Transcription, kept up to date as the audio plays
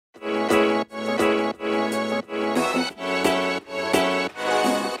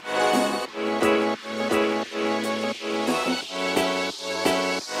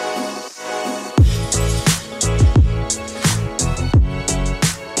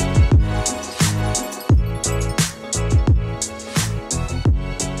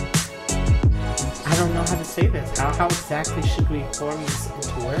How exactly should we form this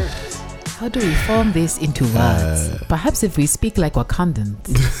into words? How do we form this into words? Perhaps if we speak like Wakandans,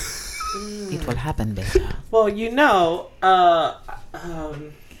 it will happen better. Well,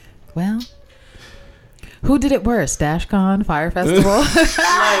 well, who did it worse? DashCon, Fire Festival?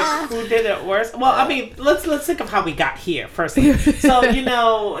 Like, who did it worse? Well, I mean, let's think of how we got here first. So,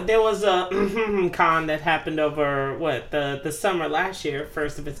 there was a con that happened over, the summer last year,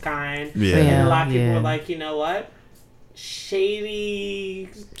 first of its kind. Yeah. And a lot of people were like, you know what? Shady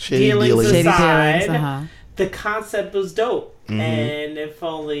dealings aside, the concept was dope. Mm-hmm. And if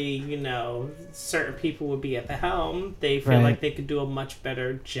only, certain people would be at the helm, they feel like they could do a much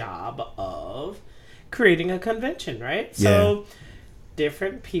better job of creating a convention, right? So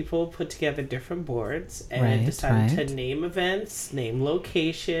different people put together different boards and decided to name events, name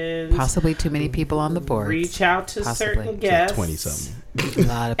locations. Possibly too many people on the board. Reach out to certain guests. 20-something. A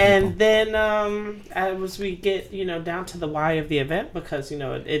lot of people. And then as we get, down to the why of the event, because,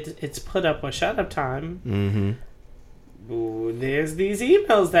 it's put up or shut up time. Mm-hmm. Ooh, there's these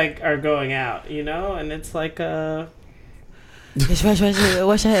emails that are going out, and it's like what's going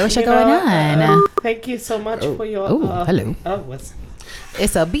on? Thank you so much for your hello.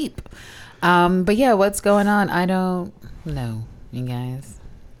 It's a beep. But yeah, what's going on? I don't know, you guys.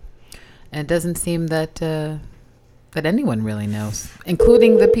 And it doesn't seem that anyone really knows,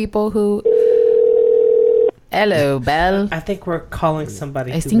 including the people who. Hello, Belle. I think we're calling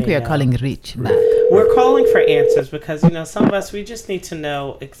somebody. I think we are calling Rich back. We're calling for answers because, some of us, we just need to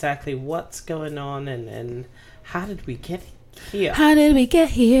know exactly what's going on and how did we get here? How did we get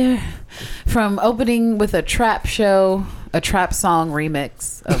here? From opening with a trap show, a trap song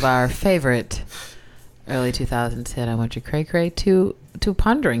remix of our favorite early 2000s hit, I Want You Cray Cray, to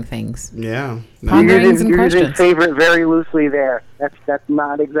pondering things. Yeah. Ponderings and questions. Using favorite very loosely there. That's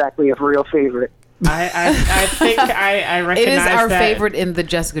not exactly a real favorite. I think I recognize it is our that. favorite in the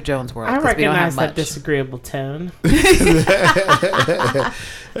Jessica Jones world. I recognize that much. Disagreeable tone.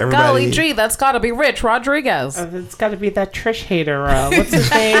 Golly gee, that's got to be Rich Rodriguez. It's got to be that Trish hater. What's his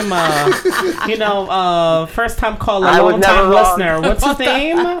name? First time caller, long time listener. What's his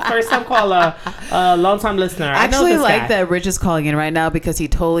name? First time caller, long time listener. I actually like that Rich is calling in right now because he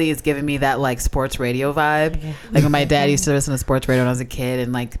totally is giving me that like sports radio vibe. Like when my dad used to listen to sports radio when I was a kid,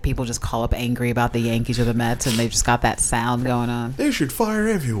 and like people just call up angry about the Yankees or the Mets, and they just got that sound going on. They should fire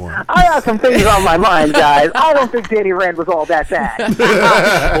everyone. I got some things on my mind, guys. I don't think Danny Rand was all that bad.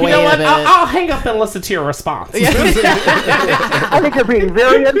 You know what? I'll hang up and listen to your response. I think you're being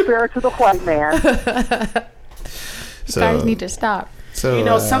very unfair to the white man. You guys need to stop.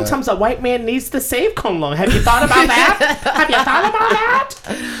 So, sometimes a white man needs to save Kunlun. Have you thought about that?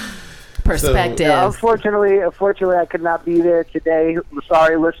 Perspective. So, unfortunately, I could not be there today.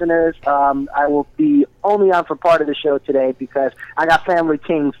 Sorry, listeners. I will be only on for part of the show today because I got family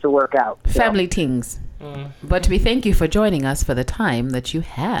things to work out. So. Family things. But we thank you for joining us for the time that you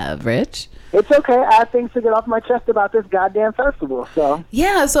have, Rich. It's okay. I have things to get off my chest about this goddamn festival. So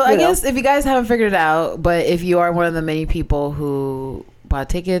yeah. So I guess if you guys haven't figured it out, but if you are one of the many people who bought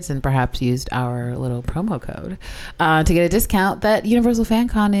tickets and perhaps used our little promo code to get a discount, that Universal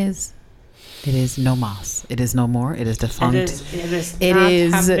Fancon is. It is no mas. It is no more. It is defunct. It is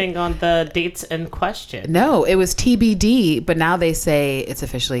not happening on the dates in question. No, it was TBD, but now they say it's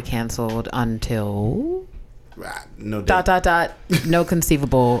officially canceled until no date. No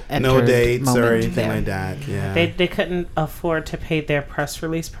conceivable no dates or anything there. like that. Yeah, they couldn't afford to pay their press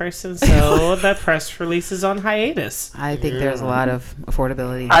release person, so the press release is on hiatus. I think there's a lot of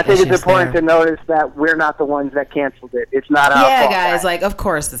affordability. I think it's important to notice that we're not the ones that canceled it. It's not our fault. Yeah, guys, like of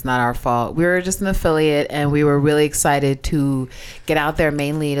course it's not our fault. We were just an affiliate, and we were really excited to get out there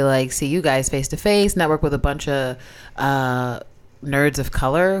mainly to like see you guys face to face, network with a bunch of nerds of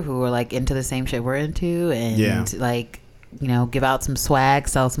color who are like into the same shit we're into, and like give out some swag,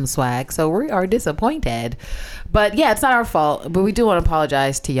 sell some swag. So we are disappointed, but yeah, it's not our fault. But we do want to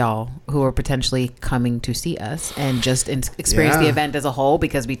apologize to y'all who are potentially coming to see us and just experience the event as a whole,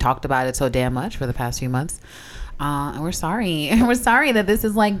 because we talked about it so damn much for the past few months. And we're sorry. We're sorry that this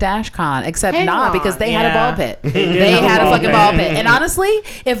is like DashCon, except because they had a ball pit. They had a fucking ball pit. And honestly,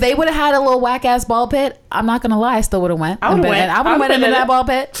 if they would have had a little whack ass ball pit, I'm not gonna lie, I still would have went. I would have went into that ball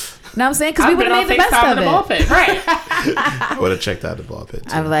pit. You know what I'm saying? Because we would have made the best of it. Ball pit. Right. I would have checked out the ball pit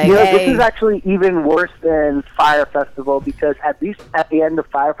too. I'm like, this is actually even worse than Fire Festival, because at least at the end of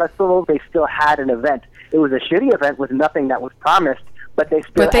Fire Festival, they still had an event. It was a shitty event with nothing that was promised. But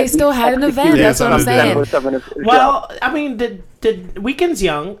they still had an event. That's what I'm saying. Well, I mean, the weekend's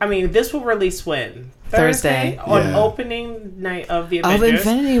young. I mean, this will release when? Thursday on opening night of the Avengers.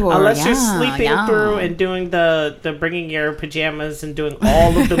 Infinity War. Unless you're sleeping through and doing the bringing your pajamas and doing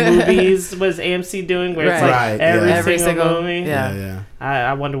all of the movies. Was AMC doing where it's like every single movie? Yeah.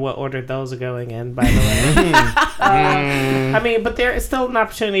 I wonder what order those are going in, by the way. I mean, but there is still an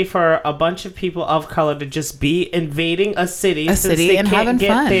opportunity for a bunch of people of color to just be invading a city and can't having get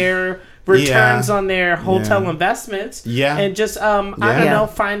fun. Their returns on their hotel investments. And just, I don't know,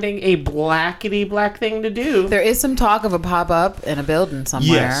 finding a blackety black thing to do. There is some talk of a pop-up in a building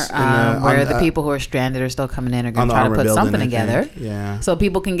somewhere where the people who are stranded are still coming in are going to try to put something together. So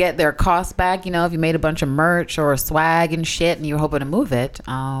people can get their costs back. You know, if you made a bunch of merch or swag and shit and you're hoping to move it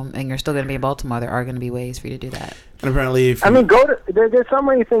and you're still going to be in Baltimore, there are going to be ways for you to do that. And apparently, there's so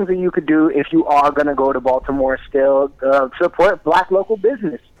many things that you could do if you are going to go to Baltimore still. Support black local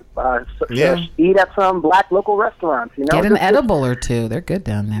business. Eat at some black local restaurants. You know, get an edible or two. They're good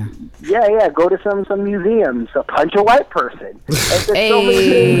down there. Yeah. Go to some museums. Punch a white person.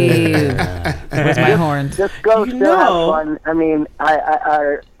 Hey, where's my horns? Just go. Still have fun. I mean,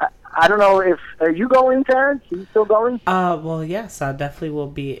 I don't know if are you going, Terrence? Are you still going? Well, yes, I definitely will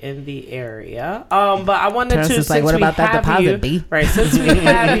be in the area. But I wanted Terrence to is like, what about that deposit, B? Right, since we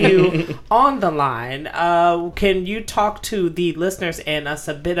have you on the line, can you talk to the listeners and us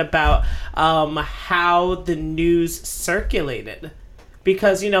a bit about how the news circulated?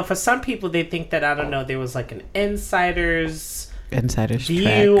 Because, you know, for some people, they think that, I don't know, there was like an insider's view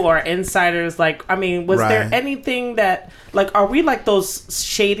track. Or insiders, like, I mean, was there anything that, like, are we like those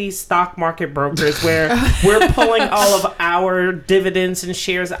shady stock market brokers where we're pulling all of our dividends and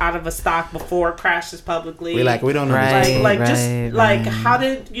shares out of a stock before it crashes publicly? we don't know. How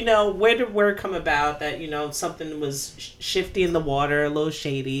did, you know, where did word come about that, you know, something was shifty in the water, a little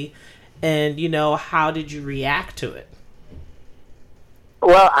shady, and, you know, how did you react to it?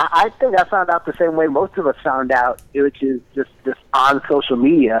 Well, I think I found out the same way most of us found out, which is just on social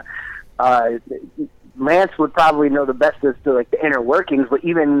media. Lance would probably know the best as to like the inner workings, but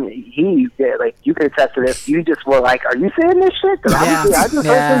even he, like, you could attest to this. You just were like, "Are you saying this shit?" Because I just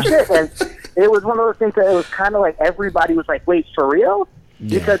heard some shit, and it was one of those things that it was kind of like everybody was like, "Wait, for real?"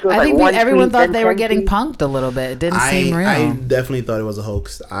 Because it was I think everyone thought they were getting tweet. punked a little bit. It didn't seem real. I definitely thought it was a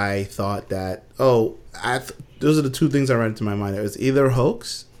hoax. I thought that those are the two things that ran into my mind. It was either a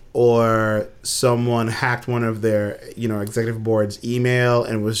hoax or someone hacked one of their, you know, executive board's email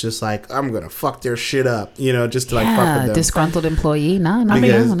and was just like, I'm going to fuck their shit up, you know, just to like fuck with them. Disgruntled employee? No.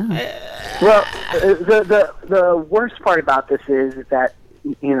 Well, the worst part about this is that,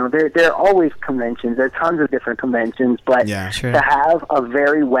 you know, there are always conventions. There are tons of different conventions, but to have a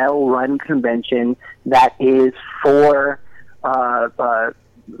very well-run convention that is for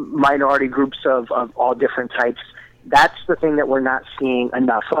minority groups of all different types, that's the thing that we're not seeing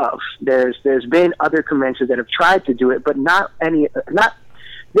enough of. There's been other conventions that have tried to do it, but not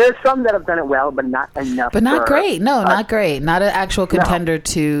there's some that have done it well, but not enough. But not great. No, not great. Not an actual contender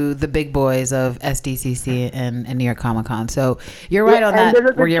to the big boys of SDCC and New York Comic Con. So you're right on that.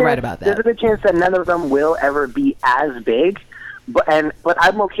 You're right about that. There's a good chance that none of them will ever be as big, but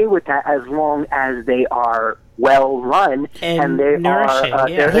I'm okay with that as long as they are well run and they are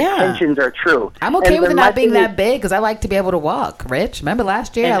their intentions are true. I'm okay with it not being that big because I like to be able to walk. Rich, remember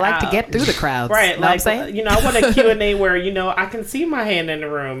last year I like to get through the crowds. Right, know what I'm saying? You know, I want a Q&A where, you know, I can see my hand in the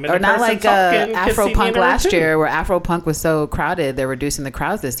room. And or not like Afro-Punk last year where Afro-Punk was so crowded they're reducing the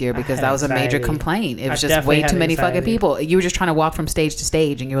crowds this year because that was a major complaint. It was just way too many fucking people. You were just trying to walk from stage to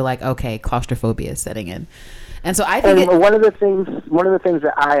stage and you were like, okay, claustrophobia is setting in. And so I think one of the things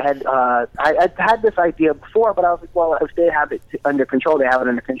that I had this idea before, but I was like, well, if they have it under control, they have it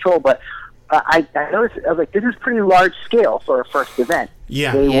under control. But I noticed, I was like, this is pretty large scale for a first event.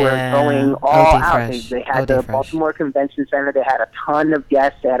 Yeah, they were going all out. They had the Baltimore Convention Center. They had a ton of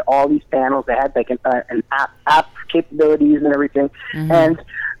guests. They had all these panels. They had like an app capabilities and everything. Mm-hmm. And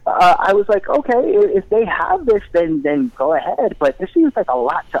I was like, okay, if they have this, then go ahead. But this seems like a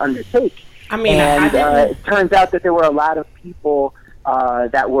lot to undertake. I mean, it turns out that there were a lot of people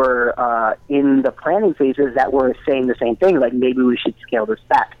that were in the planning phases that were saying the same thing, like maybe we should scale this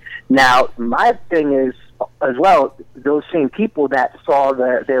back. Now, my thing is, as well, those same people that saw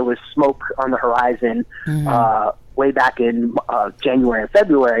that there was smoke on the horizon way back in January and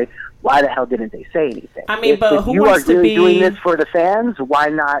February, why the hell didn't they say anything? I mean, if you are doing this for the fans, why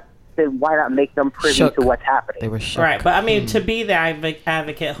not then why not make them privy to what's happening? They were shook. Right, but I mean, to be the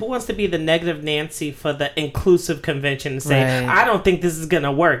advocate, who wants to be the negative Nancy for the inclusive convention and say, I don't think this is going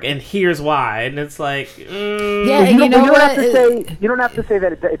to work, and here's why. And it's like, yeah, and you don't have to say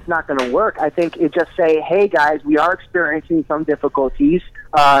that it's not going to work. I think it just say, hey, guys, we are experiencing some difficulties.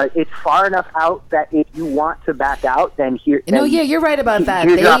 It's far enough out that if you want to back out, then here. You're right about that.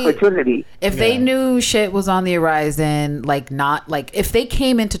 Here's your opportunity. If they knew shit was on the horizon, if they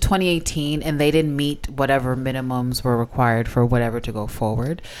came into 2018 and they didn't meet whatever minimums were required for whatever to go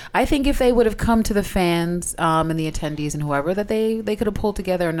forward, I think if they would have come to the fans and the attendees and whoever, that they could have pulled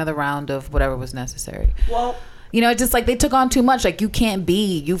together another round of whatever was necessary. Well, just like they took on too much. Like,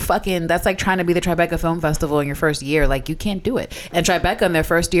 that's like trying to be the Tribeca Film Festival in your first year. Like, you can't do it. And Tribeca in their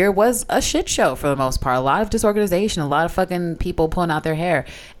first year was a shit show for the most part. A lot of disorganization, a lot of fucking people pulling out their hair.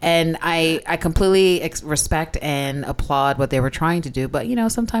 And I completely respect and applaud what they were trying to do. But,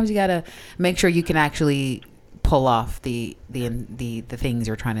 sometimes you got to make sure you can actually pull off the things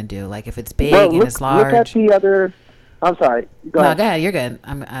you're trying to do. Like, if it's big and it's large. Look at the other... I'm sorry. Go ahead. You're good.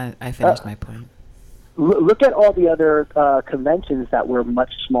 I finished my point. Look at all the other conventions that were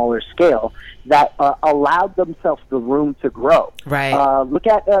much smaller scale that allowed themselves the room to grow. Right. Look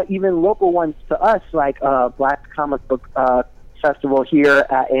at even local ones to us, like Black Comic Book Festival here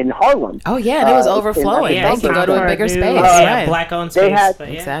in Harlem. Oh, yeah, and it was overflowing. They can go to a bigger space. Right. Black-owned space.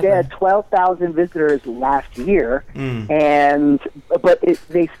 They had 12,000 visitors last year, but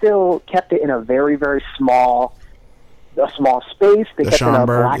they still kept it in a very, very small space. They kept it in a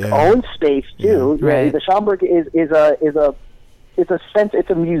black-owned space too. Yeah. Right. The Schomburg it's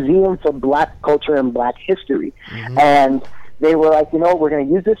a museum for black culture and black history, and they were like, we're going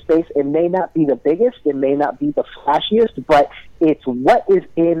to use this space. It may not be the biggest, it may not be the flashiest, but it's what is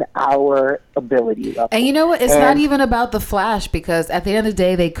in our ability level. And you know what? It's not even about the flash, because at the end of the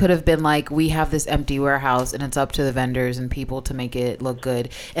day, they could have been like, we have this empty warehouse and it's up to the vendors and people to make it look good.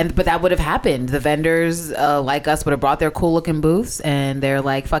 But that would have happened. The vendors like us would have brought their cool looking booths and their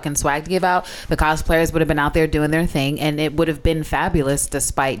like fucking swag to give out. The cosplayers would have been out there doing their thing, and it would have been fabulous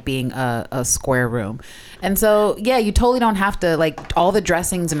despite being a square room. And so, yeah, you totally don't have to, like, all the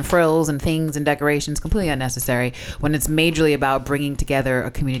dressings and frills and things and decorations, completely unnecessary when it's majorly about bringing together a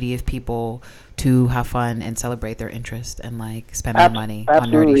community of people to have fun and celebrate their interest and, like, spend their money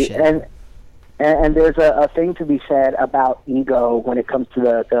on nerdy shit. And there's a thing to be said about ego when it comes to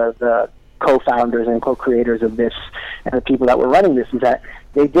the co-founders and co-creators of this and the people that were running this, is that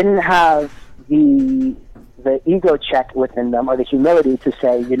they didn't have the ego check within them or the humility to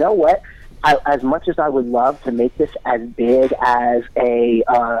say, you know what? As much as I would love to make this as big as a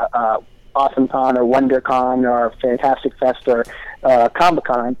AwesomeCon or WonderCon or Fantastic Fest or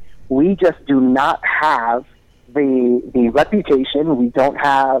Comic-Con, we just do not have the reputation. We don't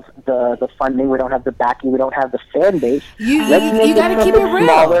have the funding. We don't have the backing. We don't have the fan base. You got to keep it real.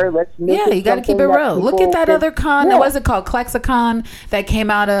 Smaller. You got to keep it real. Look at that other con. What was it called? Klexicon, that came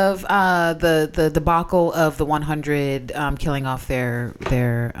out of the debacle of the 100 killing off their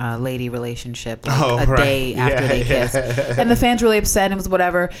lady relationship day after they kissed. And the fans really upset, and it was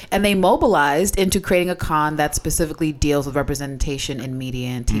whatever. And they mobilized into creating a con that specifically deals with representation in media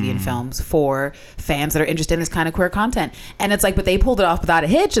and TV and films for fans that are interested in this kind of queer content. And it's like, but they pulled it off without a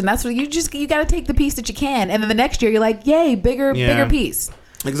hitch, and that's what you got to take the piece that you can, and then the next year you're like, yay, bigger piece.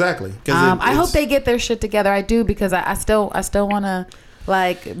 Exactly. I hope they get their shit together. I do, because I still want to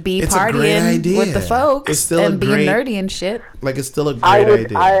like be partying with the folks and being nerdy and shit. Like, it's still a great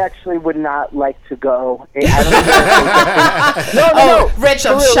idea. I actually would not like to go. No, Rich,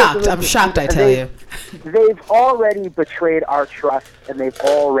 I'm shocked. I'm shocked, I tell you. They've already betrayed our trust, and they've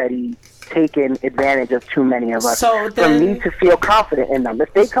already taken advantage of too many of us for me to feel confident in them.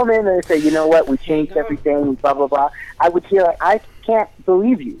 If they come in and they say, you know what, we changed everything, blah, blah, blah, I would feel like, I can't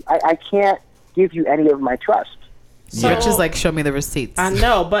believe you. I can't give you any of my trust. So, Rich is like, show me the receipts. I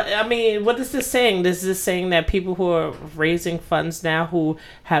know, but I mean, what is this saying? This is saying that people who are raising funds now who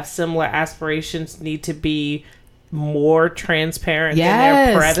have similar aspirations need to be more transparent than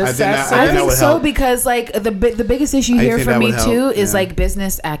their predecessors. I think so, because like the biggest issue here for me too is like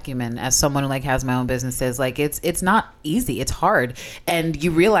business acumen. As someone who like has my own businesses, like it's not easy, it's hard, and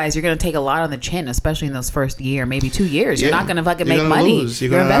you realize you're going to take a lot on the chin, especially in those first year, maybe 2 years. You're not going to fucking make money.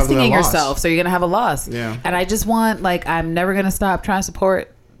 You're investing in yourself, so you're going to have a loss. And I just want, like, I'm never going to stop trying to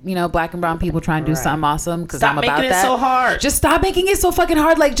support, you know, black and brown people trying to do something awesome, because I'm about that. Stop making it so hard. Just stop making it so fucking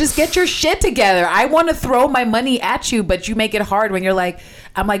hard. Like, just get your shit together. I want to throw my money at you, but you make it hard when you're like,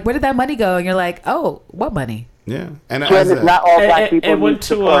 I'm like, where did that money go? And you're like, oh, what money? Yeah, and not all black people need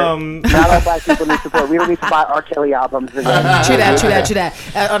support. Not all black people need support. We don't need to buy R. Kelly albums. True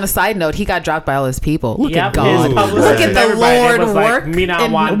that. On a side note, he got dropped by all his people. Look at God. Look at the Lord work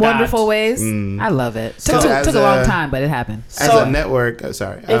in wonderful ways. I love it. Took a long time, but it happened. As a network,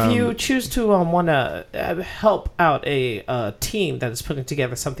 if you choose to want to help out a team that is putting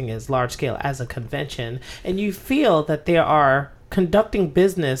together something as large scale as a convention, and you feel that there are conducting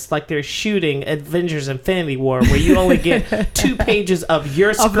business like they're shooting Avengers Infinity War, where you only get 2 pages of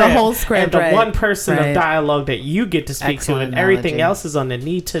your script, of the whole script, and the one person of dialogue that you get to speak to, and everything else is on a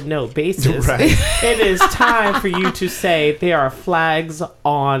need-to-know basis. It is time for you to say there are flags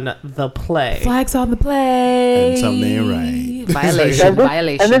on the play. Flags on the play. And something ain't right. Violation.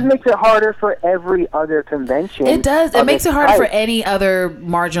 And this makes it harder for every other convention. It does. It makes it harder for any other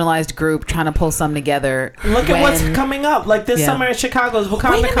marginalized group trying to pull something together. Look at what's coming up. Like this summer in Chicago's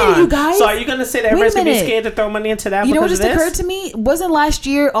WakandaCon. You guys. So are you going to say that everybody's going to be scared to throw money into that? You know what just occurred to me? Wasn't last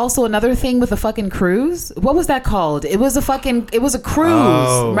year also another thing with a fucking cruise? What was that called? It was a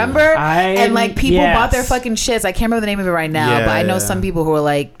cruise. Remember? And like people bought their fucking shits. I can't remember the name of it right now, but I know some people who were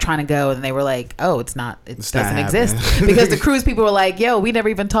like trying to go, and they were like, "Oh, it doesn't exist," because the cruise people were like, "Yo, we never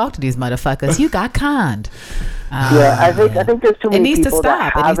even talked to these motherfuckers. You got conned." I think there's too many people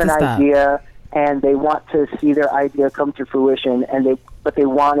that have an idea and they want to see their idea come to fruition, but they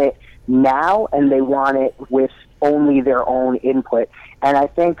want it now, and they want it with only their own input. And I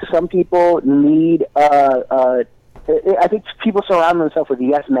think some people need I think people surround themselves with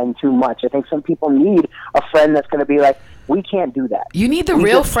yes men too much. I think some people need a friend that's going to be like, we can't do that. You need the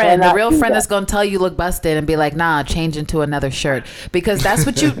real friend that's going to tell you look busted and be like, nah, change into another shirt. Because that's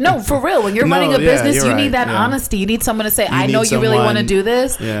what no, for real. When you're running a business, you need that honesty. You need someone to say, I know you really want to do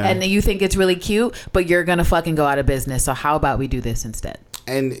this, and you think it's really cute, but you're going to fucking go out of business. So how about we do this instead?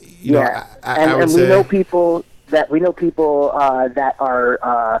 And we know people that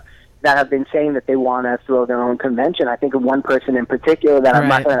are that have been saying that they want to throw their own convention. I think of one person in particular that I'm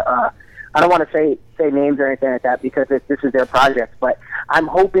not going to. I don't want to say names or anything like that because this is their project. But I'm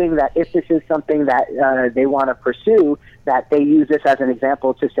hoping that if this is something that they want to pursue, that they use this as an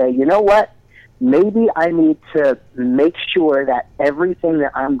example to say, you know what? Maybe I need to make sure that everything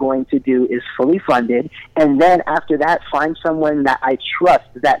that I'm going to do is fully funded, and then after that, find someone that I trust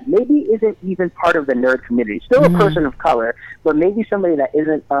that maybe isn't even part of the nerd community, still a person of color, but maybe somebody that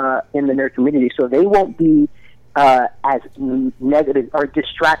isn't in the nerd community, so they won't be as negative or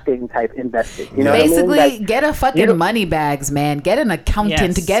distracting type invested. You know basically what I mean? Like, get a fucking money bags, man. Get an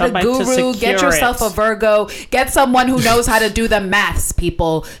accountant, get a guru, get yourself a Virgo, get someone who knows how to do the maths,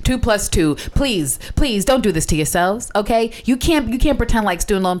 people. 2 + 2. Please don't do this to yourselves, okay? You can't pretend like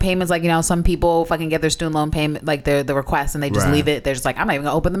student loan payments, like, you know, some people fucking get their student loan payment, like the request, and they just leave it. They're just like, I'm not even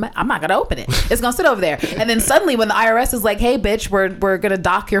gonna open I'm not gonna open it. It's gonna sit over there. And then suddenly when the IRS is like, hey bitch, we're gonna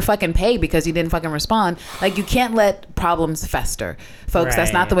dock your fucking pay because you didn't fucking respond, like, you can't let problems fester, folks.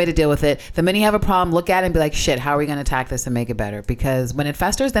 That's not the way to deal with it. The minute you have a problem, look at it and be like, shit, how are we going to attack this and make it better? Because when it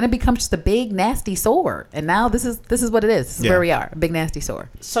festers, then it becomes just a big nasty sore. And now this is what it is. This is where we are, a big nasty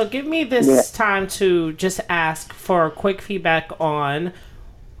sore. So give me this time to just ask for quick feedback on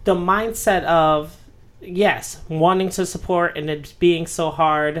the mindset of, yes, wanting to support and it being so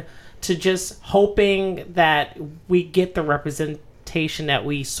hard, to just hoping that we get the representation that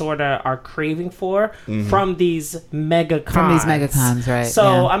we sort of are craving for from these mega cons. From these mega cons, right?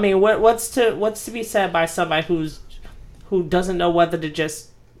 So I mean, what's to be said by somebody who doesn't know whether to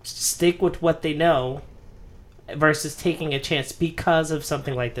just stick with what they know versus taking a chance because of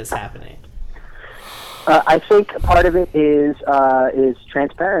something like this happening? I think part of it is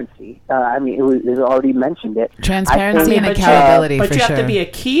transparency. I mean, it was already mentioned it. Transparency and accountability, but for you have sure. to be a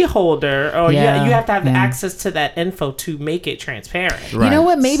key holder, or you have to have access to that info to make it transparent. Right. You know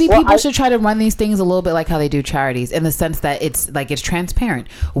what? Maybe people should try to run these things a little bit like how they do charities, in the sense that it's transparent.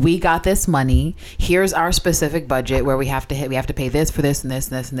 We got this money. Here's our specific budget where we have to pay this for this and this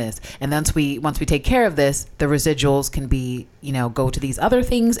and this and this. And once we take care of this, the residuals can be, you know, go to these other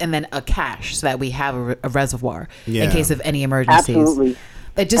things, and then a cash so that we have a reservoir in case of any emergencies. Absolutely.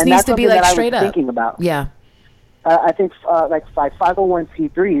 It just needs to be like straight up. Thinking about. Yeah. I think like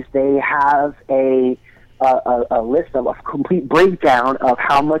 501c3s, they have a list of a complete breakdown of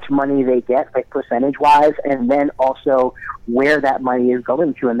how much money they get, like percentage wise, and then also where that money is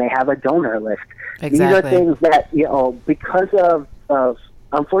going to, and they have a donor list. Exactly. These are things that, you know, because of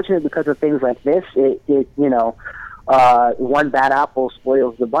unfortunately because of things like this, it you know, one bad apple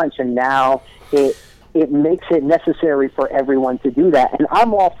spoils the bunch, and now it makes it necessary for everyone to do that. And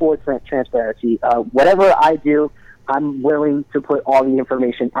I'm all for transparency. Whatever I do, I'm willing to put all the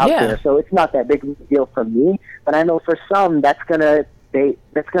information out there. So it's not that big of a deal for me, but I know for some that's gonna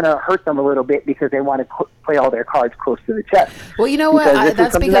hurt them a little bit because they want to play all their cards close to the chest. Well, you know what?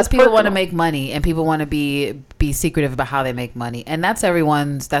 That's because people want to make money, and people want to be secretive about how they make money, and that's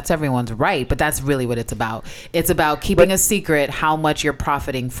everyone's right. But that's really what it's about. It's about keeping a secret how much you're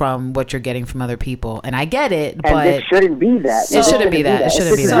profiting from what you're getting from other people. And I get it, but it shouldn't be that. It shouldn't be that. It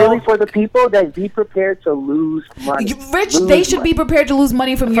shouldn't be that. It's really for the people that be prepared to lose money. Rich, they should be prepared to lose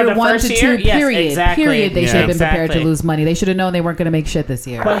money from year 1 to 2. Period. Yes, exactly. Period. They should have been prepared to lose money. They should have known they weren't going to make shit this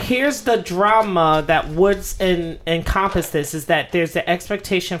year. But here's the drama that would encompass this is that there's the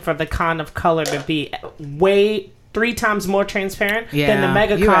expectation for the con of color to be way 3 times more transparent than the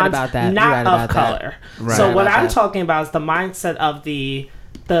mega cons not of color. Right. So what I'm talking about is the mindset of the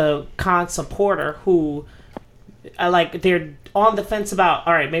con supporter who they're on the fence about,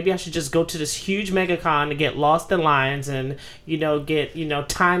 all right, maybe I should just go to this huge MegaCon and get lost in lines and, get,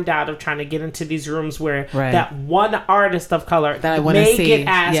 timed out of trying to get into these rooms where that one artist of color that may get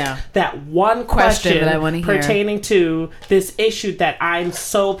asked that one question that I want to pertaining to this issue that I'm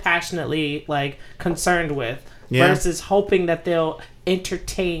so passionately, concerned with versus hoping that they'll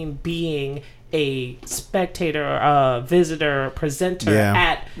entertain being a spectator, a visitor, presenter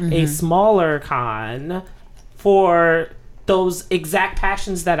at a smaller con for those exact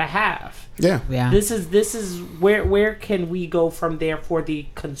passions that I have. Yeah. This is where can we go from there for the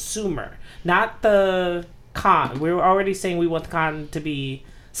consumer, not the con. We're already saying we want the con to be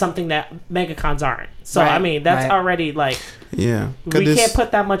something that megacons aren't. So that's already we can't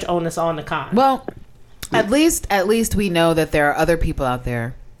put that much onus on the con. Well, at least we know that there are other people out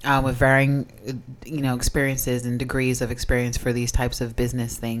there with varying, experiences and degrees of experience for these types of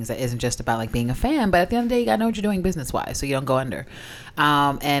business things. That isn't just about being a fan, but at the end of the day, you gotta know what you're doing business wise, so you don't go under.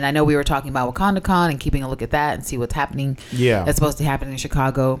 And I know we were talking about WakandaCon and keeping a look at that and see what's happening. Yeah, that's supposed to happen in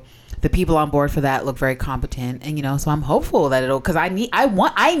Chicago. The people on board for that look very competent, and so I'm hopeful that it'll, because I need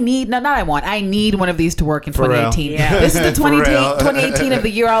one of these to work in 2018. This is the 2018 of the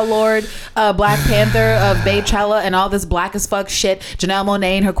year, our Lord, Black Panther of Baychella and all this black as fuck shit, Janelle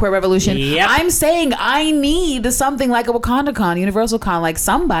Monáe and her queer revolution. I'm saying I need something like a WakandaCon, Universal Con,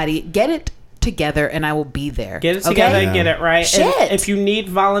 somebody get it together and I will be there. Get it together and get it right. Shit. And if you need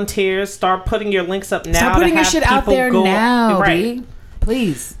volunteers, start putting your links up now. Start putting your shit out there now, right?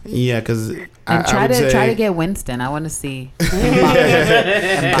 Please. Yeah, because try to get Winston. I want to see.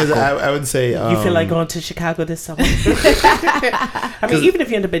 Because I would say you feel like going to Chicago this summer. I mean, even if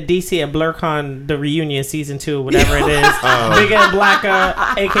you end up at DC at BlurCon, the reunion season 2, whatever it is, Bigger and Blacker,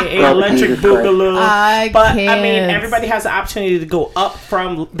 aka Electric Boogaloo. I mean, everybody has the opportunity to go up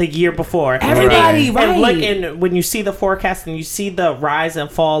from the year before. Everybody, and look, and when you see the forecast and you see the rise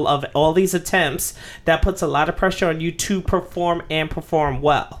and fall of all these attempts, that puts a lot of pressure on you to perform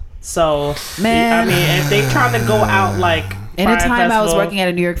well. So, man, I mean, if they trying to go out anytime I was working at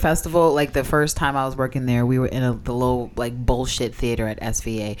a New York festival, the first time I was working there, we were in the little bullshit theater at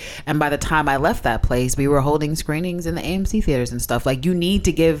SVA, and by the time I left that place, we were holding screenings in the AMC theaters and stuff. You need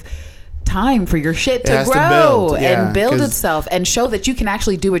to give time for your shit to grow and build itself and show that you can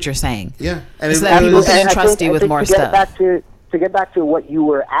actually do what you're saying. Yeah, and so that people can entrust you with more stuff. To get back to what you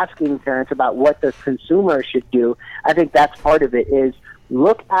were asking, Terrence, about what the consumer should do, I think that's part of it, is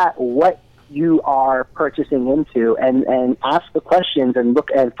look at what you are purchasing into and ask the questions and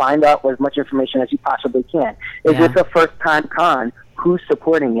look and find out as much information as you possibly can. Is this a first-time con? Who's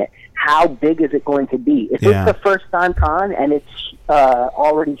supporting it? How big is it going to be? If it's the first-time con and it's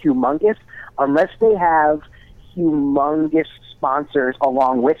already humongous, unless they have humongous sponsors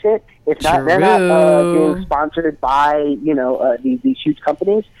along with it, they're not being sponsored by these huge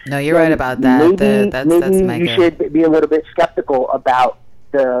companies. No, you're right about that. Maybe you should be a little bit skeptical about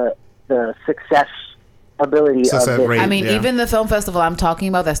the success ability of it. I mean, even the film festival I'm talking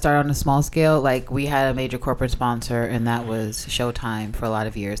about that started on a small scale, we had a major corporate sponsor, and that was Showtime for a lot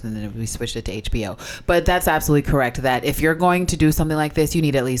of years, and then we switched it to HBO. But that's absolutely correct, that if you're going to do something like this, you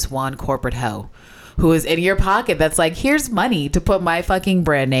need at least one corporate hoe who is in your pocket that's here's money to put my fucking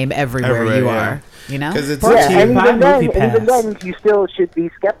brand name everywhere you are. Because it's and even then, you still should be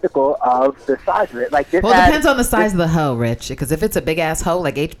skeptical of the size of it. It depends on the size of the hoe, Rich. Because if it's a big ass hoe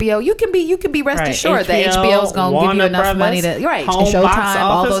like HBO, you can be rest assured that HBO is going to give you enough money to Showtime,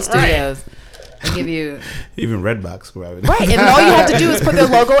 all those studios. They give you even Redbox. Right, and all you have to do is put their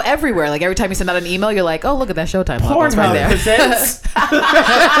logo everywhere. Like every time you send out an email, you're like, oh, look at that Showtime logo. It's right there.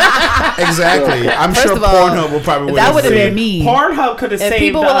 Exactly. I'm First sure of all, Pornhub will probably that would have been me. Pornhub could have saved. If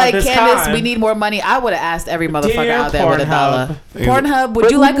people were like, Candace, time. we need more money, I would have asked every motherfucker out there with Pornhub. $1. Pornhub,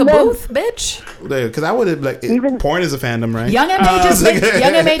 would you like a booth, bitch? Because I would have like porn is a fandom, right? Young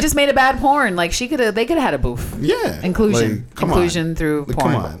M.A. just made a bad porn. Like they could have had a booth. Yeah, inclusion on. Through porn.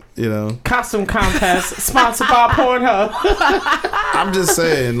 Come on, you know, costume contest sponsored by Pornhub. I'm just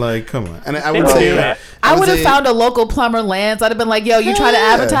saying, like, come on. And I would say that. I would have found a local plumber, Lance. I'd have been like, yo, you try to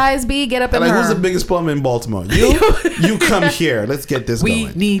advertise, B, get up in like, her. who's the biggest plumber in Baltimore? You come here. Let's get this going.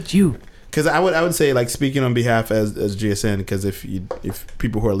 We need you. Because I would say, like, speaking on behalf as GSN, because if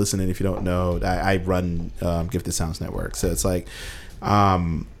people who are listening, if you don't know, I run Gifted Sounds Network. So it's like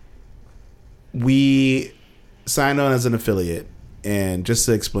we signed on as an affiliate. And just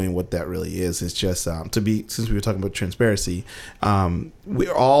to explain what that really is, it's just since we were talking about transparency,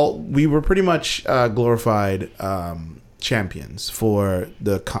 we were pretty much glorified champions for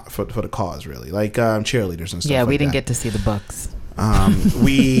the cause, really, like cheerleaders and stuff. Yeah, we like didn't that. get to see the books.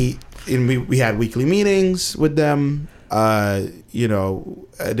 We had weekly meetings with them.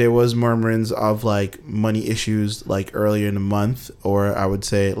 There was murmurings of like money issues like earlier in the month, or I would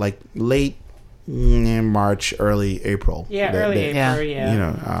say like late March, early April. April.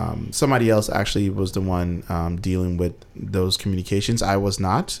 Yeah. Somebody else actually was the one dealing with those communications. I was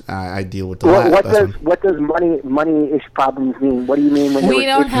not. I deal with the what does money ish problems mean? What do you mean when we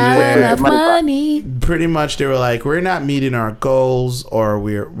don't have enough money? Pretty much, they were like, we're not meeting our goals, or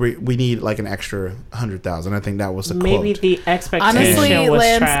we need like an extra 100,000. I think that was the maybe quote. The expectation. Honestly, was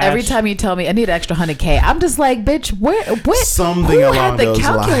Lance, trash. every time you tell me I need an extra 100K, I'm just like, bitch, what? Something who along had the those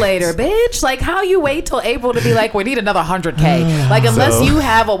calculator, lines. Bitch? Like, how you wait till April to be like, we need another 100K? Like, unless you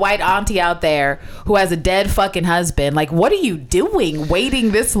have a white auntie out there who has a dead fucking husband, like, what are you doing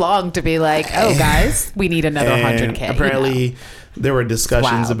waiting this long to be like, oh, guys, we need another 100K? Apparently, there were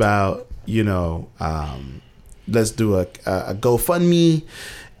discussions about, let's do a GoFundMe.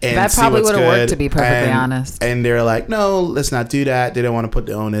 And that probably would have worked, to be perfectly honest. And they're like, no, let's not do that. They don't want to put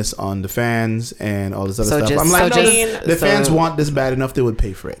the onus on the fans and all this other stuff. I'm like, the fans want this bad enough, they would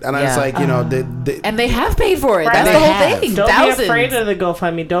pay for it. And I was like, and they have paid for it. That's the whole thing. Don't be afraid of the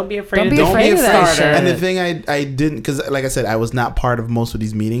GoFundMe. Don't be afraid of that shit. And the thing I didn't, because like I said, I was not part of most of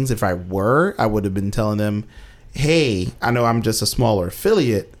these meetings. If I were, I would have been telling them, hey, I know I'm just a smaller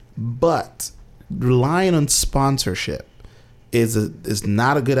affiliate, but relying on sponsorship is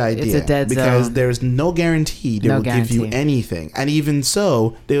not a good idea. It's a dead because zone. There's no guarantee they will give you anything, and even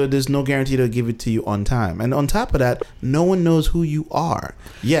so, there's no guarantee they'll give it to you on time. And on top of that, no one knows who you are.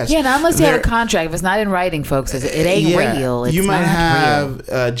 Yes, now unless you have a contract, if it's not in writing, folks, it ain't real. It's you might not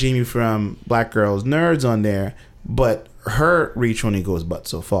have Jamie from Black Girls Nerds on there, but her reach only goes but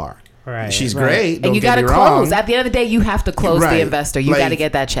so far. Right. She's great. And you got to close. At the end of the day, you have to close the investor. You got to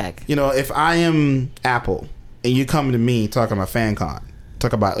get that check. If I am Apple and you come to me talking about Fancon,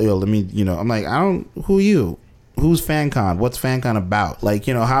 talk about, I'm like, who are you? Who's Fancon? What's Fancon about? Like,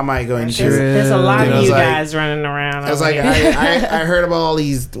 how am I going to... There's a lot of you guys running around. I was like, I heard about all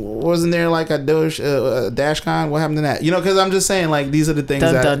these... Wasn't there like a DashCon? What happened to that? Because I'm just saying, like, these are the things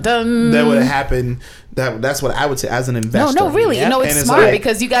that would have happened. That's what I would say as an investor. No, really. Yep. It's smart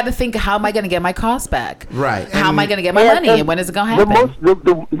because you got to think, how am I going to get my costs back? Right. How am I going to get my money? And when is it going to happen?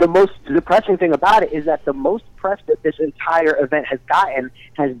 The most depressing thing about it is that the most press that this entire event has gotten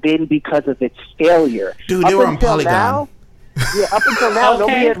has been because of its failure. Dude, they were on Polygon. Up until now,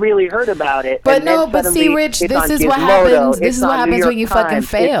 nobody had really heard about it. But see, Rich, this is what happens. This is what happens when you fucking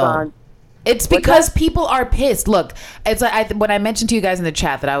fail. It's because people are pissed. Look, it's like when I mentioned to you guys in the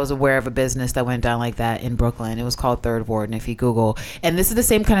chat that I was aware of a business that went down like that in Brooklyn. It was called Third Ward, and if you Google, and this is the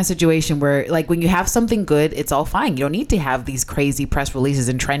same kind of situation where, like, when you have something good, it's all fine. You don't need to have these crazy press releases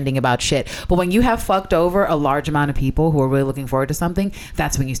and trending about shit. But when you have fucked over a large amount of people who are really looking forward to something,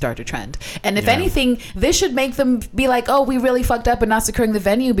 that's when you start to trend. And if anything, this should make them be like, oh, we really fucked up in not securing the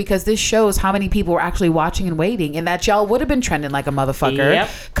venue, because this shows how many people were actually watching and waiting, and that y'all would have been trending like a motherfucker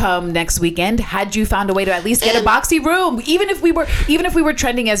come next weekend had you found a way to at least get a boxy room. Even if we were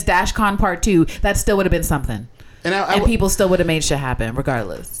trending as DashCon Part 2, that still would have been something. And people still would have made shit happen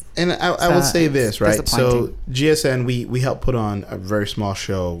regardless. And I would say this, right? So GSN, we helped put on a very small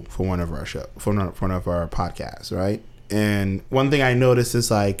show for one of our podcasts, right? And one thing I noticed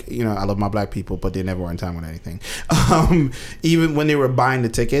is, like, I love my black people, but they never were on time with anything. Even when they were buying the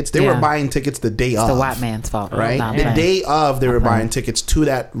tickets, they were buying tickets the day of. It's the white man's fault, right? The day of, they were buying tickets to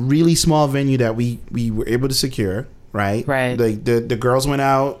that really small venue that we were able to secure. right? Right. Like the girls went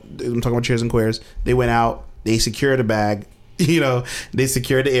out. I'm talking about Cheers and Queers. They went out. They secured a bag. They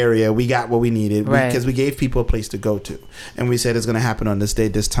secured the area. We got what we needed because we gave people a place to go to, and we said it's going to happen on this day,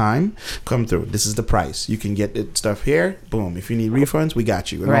 this time. Come through. This is the price. You can get the stuff here. Boom. If you need refunds, we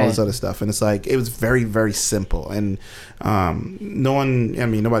got you, and all this other stuff. And it's like it was very, very simple. And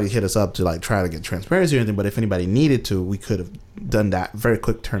nobody hit us up to like try to get transparency or anything. But if anybody needed to, we could have done that. Very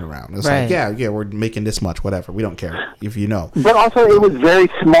quick turnaround. It's like we're making this much, whatever. We don't care if you know. But also, it was very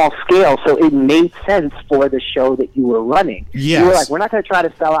small scale, so it made sense for the show that you were running. Yes. You were like, we're not going to try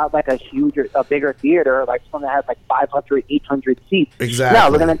to sell out like a bigger theater, like something that has like 500, 800 seats. Exactly. No,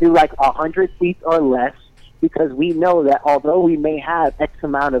 we're going to do like 100 seats or less, because we know that although we may have X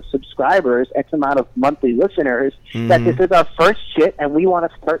amount of subscribers, X amount of monthly listeners, that this is our first shit, and we want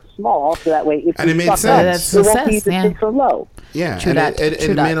to start small, so that way if and we it made sense. Up, it won't be the stakes so low. Yeah,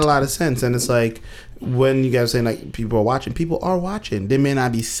 it made a lot of sense. And it's like, when you guys saying like people are watching. They may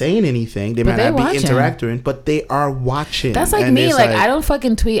not be saying anything, they might not be interacting, but they are watching. That's like me. Like I don't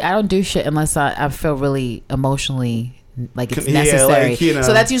fucking tweet. I don't do shit unless I feel really emotionally like it's necessary.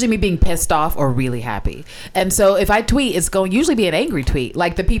 So that's usually me being pissed off or really happy. And so if I tweet, it's going to usually be an angry tweet,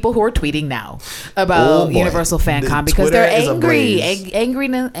 like the people who are tweeting now about Universal Fancon, because Twitter they're angry.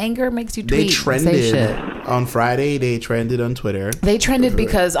 Anger makes you tweet. They trended on Friday. They trended on Twitter. They trended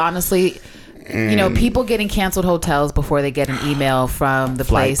because honestly, people getting canceled hotels before they get an email from the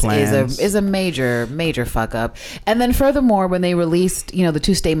place is a major fuck up. And then furthermore, when they released, the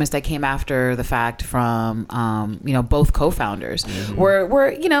two statements that came after the fact from, both co-founders were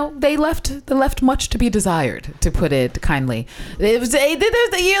they left much to be desired, to put it kindly. It was,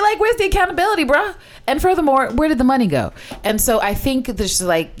 you're like, where's the accountability, bruh? And furthermore, where did the money go? And so I think there's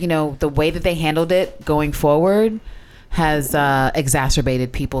the way that they handled it going forward has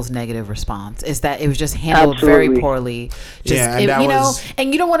exacerbated people's negative response. Is that it was just handled very poorly. And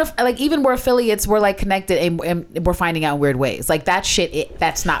you don't want to, like, even we're affiliates, we're like connected and we're finding out in weird ways. Like that shit,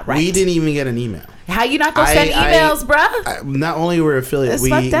 that's not right. We didn't even get an email. How you not gonna send emails, bruh? Not only we're affiliates,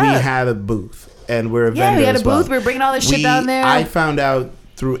 we had a booth and we're a vendor. Yeah, we had a booth. We were bringing all this shit down there. I found out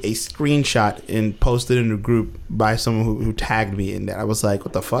through a screenshot and posted in the group by someone who tagged me in that. I was like,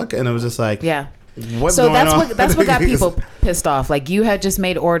 what the fuck? And it was just like, what's going on? That's what got people pissed off. Like you had just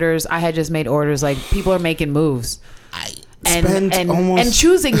made orders, I had just made orders. Like people are making moves. And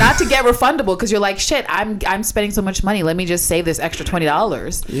choosing not to get refundable because you're like, shit, I'm spending so much money, let me just save this extra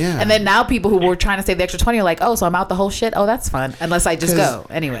 $20. And then now people who were trying to save the extra 20 are like, oh, so I'm out the whole shit. Oh, that's fun, unless I just go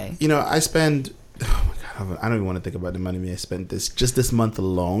anyway. I spend, oh my god, I don't even want to think about the money I spent this month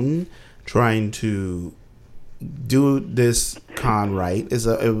alone trying to do this con right. It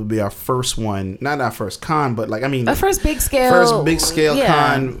would be our first one, not our first con, but like, I mean, our first big scale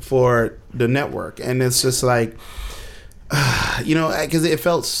con for the network. And it's just like, because it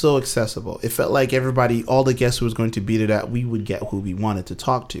felt so accessible. It felt like everybody, all the guests who was going to be there, that we would get who we wanted to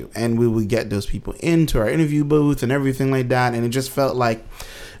talk to, and we would get those people into our interview booth and everything like that. And it just felt like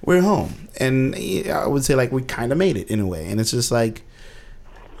we're home. And I would say like we kind of made it in a way. And it's just like,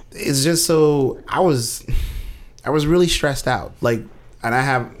 it's just so, I was really stressed out. Like, and I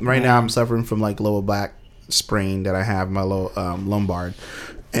have right now I'm suffering from like lower back sprain that I have my low lumbar,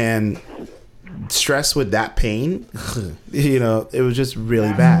 and stress with that pain, it was just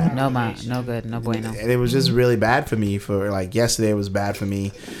really bad. No good, no bueno. And it was just really bad for me. For like yesterday, it was bad for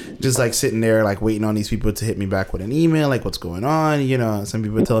me. Just like sitting there, like waiting on these people to hit me back with an email, like what's going on. Some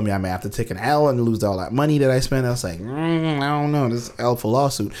people telling me I may have to take an L and lose all that money that I spent. I was like, I don't know, this L for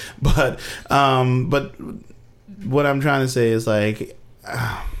lawsuit. But what I'm trying to say is like,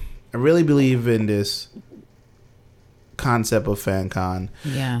 I really believe in this concept of FanCon.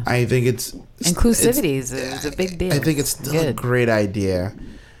 Yeah, I think it's inclusivity is a big deal. I think it's still a great idea.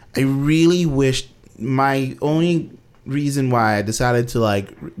 I really wish, my only reason why I decided to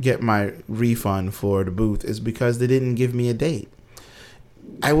like get my refund for the booth is because they didn't give me a date.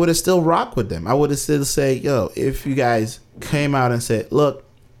 I would have still rocked with them. I would have still say, yo, if you guys came out and said, look,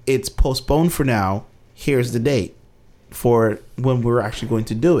 it's postponed for now, here's the date for when we're actually going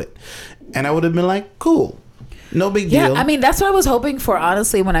to do it, and I would have been like, cool. No big deal. Yeah, I mean, that's what I was hoping for.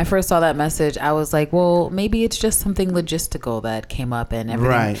 Honestly, when I first saw that message, I was like, well, maybe it's just something logistical that came up and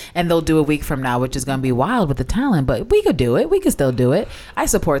everything. Right. And they'll do a week from now, which is going to be wild with the talent. But we could do it. We could still do it. I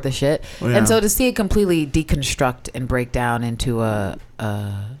support the shit. Yeah. And so to see it completely deconstruct and break down into yo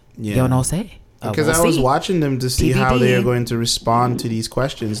no sé. Because I was watching them to see how they are going to respond to these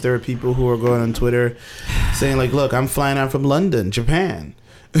questions. There are people who are going on Twitter saying like, look, I'm flying out from London, Japan.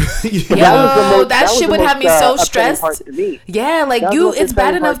 That shit would have me so stressed. Yeah, like it's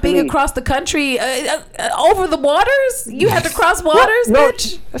bad enough being across the country, over the waters. You had to cross waters,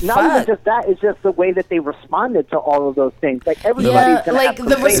 bitch. Not even just that. It's just the way that they responded to all of those things. Like everybody's gonna like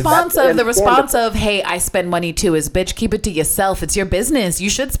the response of, hey, I spend money too. Is bitch, keep it to yourself. It's your business. You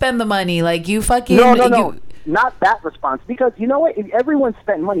should spend the money. Like you fucking no. Not that response, because you know what? If everyone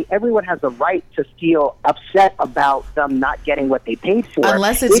spent money, everyone has the right to feel upset about them not getting what they paid for.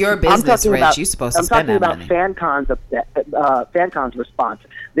 Unless it's your business, Rich. You're supposed to spend that money. I'm talking about Fancon's response.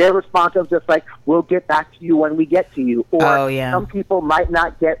 Their response was just like, we'll get back to you when we get to you. Or some people might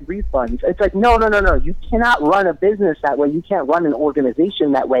not get refunds. It's like, no. You cannot run a business that way. You can't run an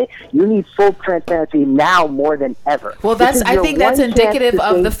organization that way. You need full transparency now more than ever. Well, I think that's indicative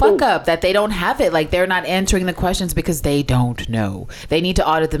of the fuck up, that they don't have it. Like, they're not answering the questions because they don't know. They need to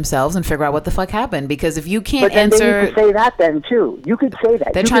audit themselves and figure out what the fuck happened. Because if you can't answer, you could say that then too. You could say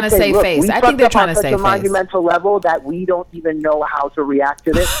that. They're trying to save face. I think they're trying to save face. On such a monumental level that we don't even know how to react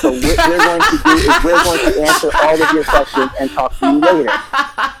to this. So what we're going to do is we're going to answer all of your questions and talk to you later.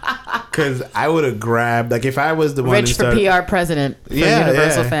 Because I would have grabbed, like, if I was the one Rich for PR president for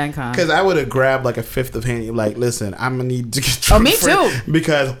Universal Fancon. Because I would have grabbed like a fifth of hand. Like, listen, I'm gonna need to get drunk. Oh, me too.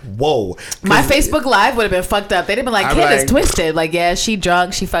 Because my Facebook Live would have been fucked up. They'd have been like, kid is twisted. Like, yeah, she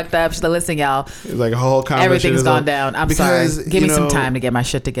drunk, she fucked up. She's like, listen, y'all, it's like a whole conversation. Everything's gone down. I'm sorry. Give me some time to get my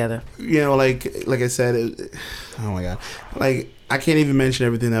shit together. Like I said, oh my god, like, I can't even mention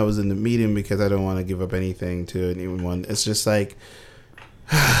everything that was in the meeting because I don't want to give up anything to anyone. It's just like,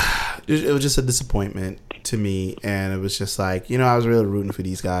 it was just a disappointment to me, and it was just like, I was really rooting for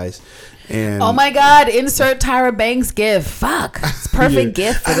these guys. And oh my god, insert Tyra Banks gif. Fuck, it's perfect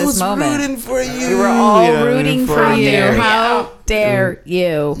gift for this moment. I was rooting for you. We were all rooting for you. How dare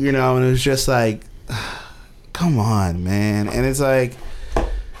you? And it was just like, come on, man. And it's like,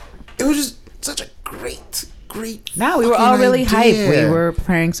 it was just such a great. No, we were all really hyped. We were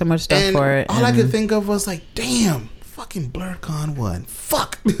preparing so much stuff for it. All I could think of was like, damn, fucking BlurCon won.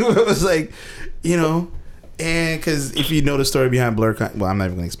 Fuck. It was like, and because if you know the story behind BlurCon, well, I'm not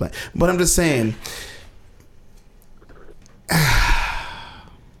even going to explain. But I'm just saying.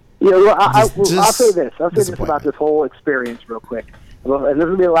 I'll say this. I'll say this about this whole experience real quick. And this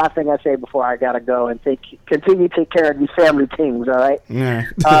will be the last thing I say before I gotta go and continue to take care of these family things. All right. Yeah.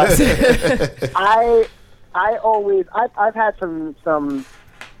 I've had some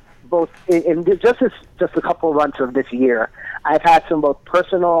both in just a couple of months of this year. I've had some both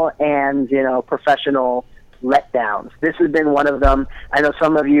personal and professional letdowns. This has been one of them. I know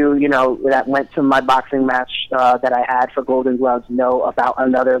some of you, that went to my boxing match that I had for Golden Gloves know about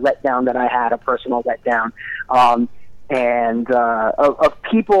another letdown that I had, a personal letdown, and of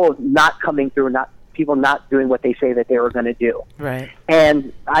people not coming through, people not doing what they say that they were going to do. Right.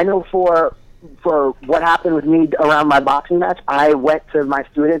 And I know for what happened with me around my boxing match, I went to my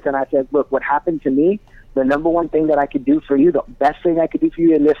students and I said, look, what happened to me, the number one thing that I could do for you, the best thing I could do for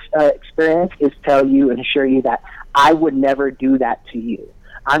you in this experience is tell you and assure you that I would never do that to you.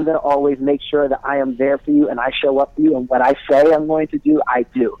 I'm going to always make sure that I am there for you and I show up for you, and what I say I'm going to do, I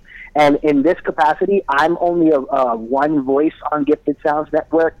do. And in this capacity, I'm only a one voice on Gifted Sounds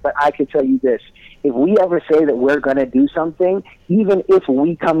Network, but I can tell you this. If we ever say that we're going to do something, even if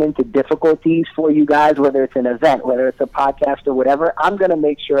we come into difficulties for you guys, whether it's an event, whether it's a podcast or whatever, I'm going to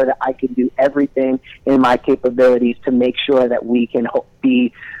make sure that I can do everything in my capabilities to make sure that we can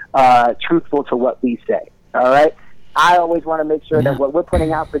be truthful to what we say. All right? I always want to make sure that what we're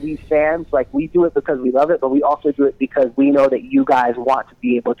putting out for these fans, like, we do it because we love it, but we also do it because we know that you guys want to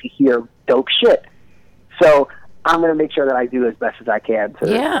be able to hear dope shit. So I'm going to make sure that I do as best as I can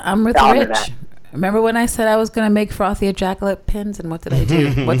to I'm with Rich. That. Remember when I said I was going to make frothy ejaculate pins, and what did I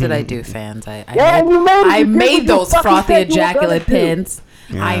do? What did I do, fans? I made those frothy ejaculate pins.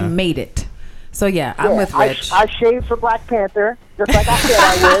 Yeah. I made it. So I'm with Rich. I shaved for Black Panther, just like I said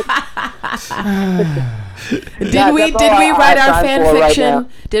I would. Did we write our fan fiction?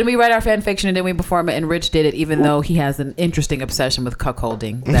 Did we write our fan fiction and then we perform it? And Rich did it, even though he has an interesting obsession with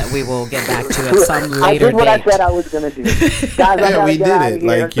cuckolding that we will get back to at some later I did what date. I said I was going to do. Guys, we did it.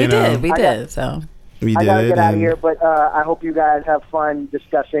 Like, we did. So we I gotta did get out of here, but I hope you guys have fun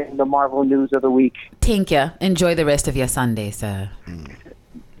discussing the Marvel news of the week. Thank you. Enjoy the rest of your Sunday, sir.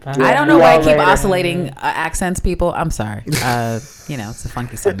 I don't know why I keep oscillating accents, people. I'm sorry. It's a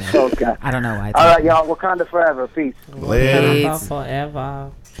funky Sunday. Okay. I don't know why. All right, y'all. Wakanda forever. Peace. Wakanda forever.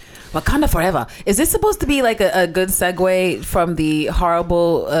 Wakanda forever. Is this supposed to be like a good segue from the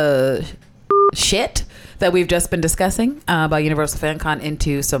horrible shit that we've just been discussing about Universal Fancon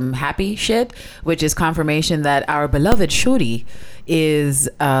into some happy shit, which is confirmation that our beloved Shuri is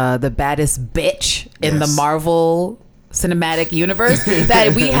the baddest bitch in the Marvel cinematic universe.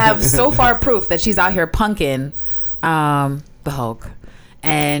 That we have so far proof that she's out here punking the Hulk.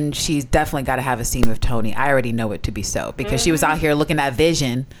 And she's definitely got to have a scene with Tony. I already know it to be so, because she was out here looking at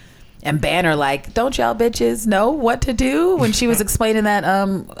Vision and Banner like, don't y'all bitches know what to do? When she was explaining that,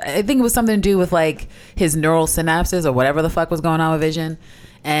 I think it was something to do with like his neural synapses or whatever the fuck was going on with Vision.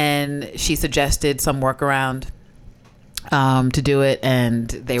 And she suggested some workaround to do it. And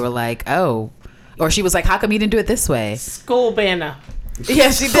they were like, oh. Or she was like, how come you didn't do it this way? School Banner.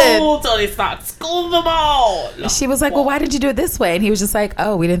 Yeah, she did. School Tony Stark. School them all. No. She was like, well, why did you do it this way? And he was just like,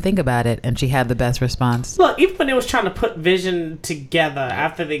 oh, we didn't think about it. And she had the best response. Look, even when they was trying to put Vision together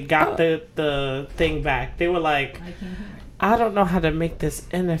after they got the thing back, they were like, I don't know how to make this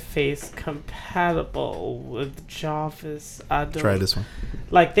interface compatible with Jarvis. Try this one.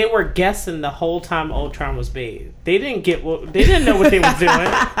 Like, they were guessing the whole time Ultron was made. They didn't know what they were doing,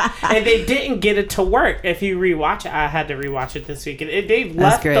 and they didn't get it to work. If you rewatch it, I had to rewatch it this week, and they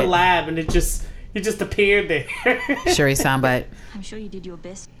left the lab, and it just appeared there. Shuri soundbite. I'm sure you did your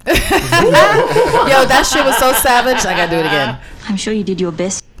best. Yo, that shit was so savage. I gotta do it again. I'm sure you did your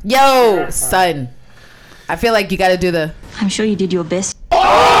best. Yo, son. I feel like you gotta do the. I'm sure you did your best.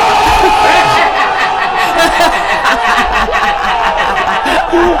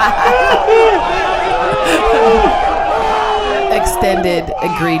 Extended,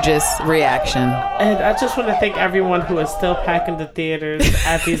 egregious reaction. And I just want to thank everyone who is still packing the theaters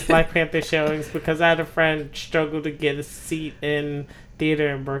at these Black Panther showings, because I had a friend struggle to get a seat in theater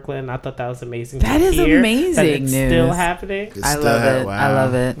in Brooklyn. I thought that was amazing. That is amazing it's news. Still happening. I love it. Wow. I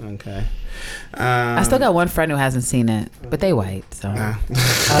love it. Okay. I still got one friend who hasn't seen it, but they white, so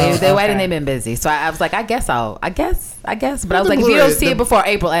they white and they've been busy. So I was like, I guess. But I was like, if you don't see it before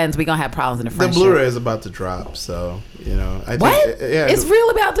April ends, we gonna have problems in the friendship. The Blu-ray is about to drop, so you know. I think, what? Yeah, it's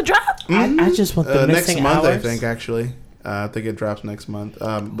real about to drop. I just want the next missing month. hours. I think actually. I think it drops next month.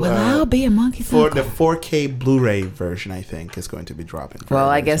 Well, I'll be a monkey. For the 4K Blu-ray version, I think is going to be dropping. Well,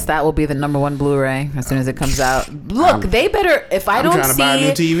 I guess that will be the #1 Blu-ray as soon as it comes out. Look, they better. If I don't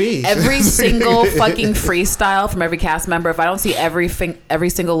see every single fucking freestyle from every cast member, if I don't see every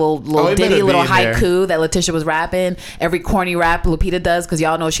single little ditty, little haiku that Letitia was rapping, every corny rap Lupita does, because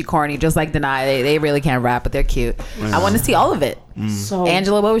y'all know she corny, just like Denai. They really can't rap, but they're cute. I want to see all of it. So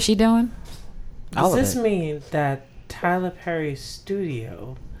Angela, what was she doing? Does this mean that Tyler Perry's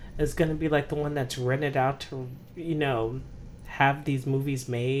studio is going to be like the one that's rented out to, have these movies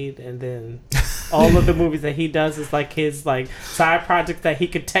made, and then all of the movies that he does is like his side projects that he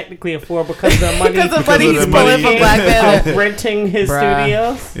could technically afford because of the money, he's pulling from Black Panther, renting his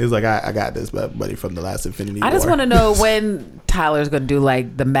studios. He's like, I got this money from the last Infinity War. I just want to know when Tyler's going to do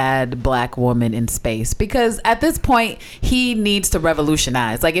like the mad black woman in space, because at this point he needs to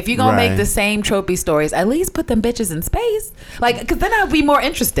revolutionize. Like, if you're going to make the same tropey stories, at least put them bitches in space. Like, because then I'd be more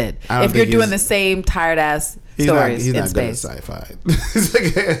interested if you're doing the same tired ass stories in space. He's not good at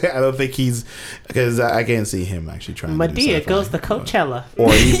sci-fi. I don't think he's, because I can't see him actually trying to do sci-fi. goes to Coachella.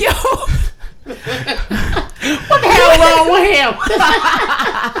 Or yo, what the hell wrong with him?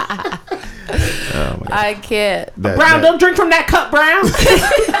 Oh, I can't. Brown, don't drink from that cup, Brown.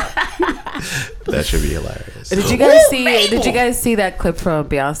 That should be hilarious. Did you guys see? Did you guys see that clip from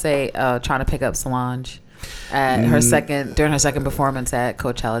Beyonce trying to pick up Solange at during her second performance at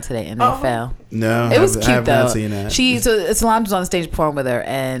Coachella today, and they fell? No, it was cute though. I haven't seen that. Solange was on the stage performing with her,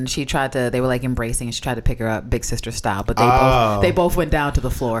 and they were like embracing, and she tried to pick her up big sister style, but they both went down to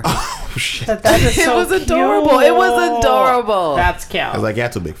the floor. Oh shit! That is so it was adorable. It was adorable. That's cute. I was like, yeah,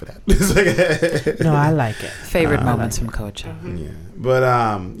 too big for that. No, I like it. Favorite moments from Coachella. Mm-hmm.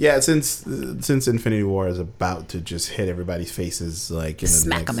 Yeah, but since Infinity War is about to just hit everybody's faces, like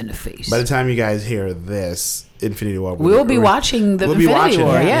smack them in the face. By the time you guys hear this, Infinity War, we'll be watching the Infinity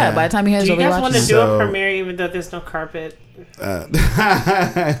War. Yeah, by the time you hear, do you guys want to do a premiere even though there's no carpet?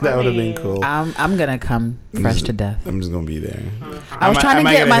 That would have been cool. I'm gonna come fresh to death. I'm just gonna be there. I was trying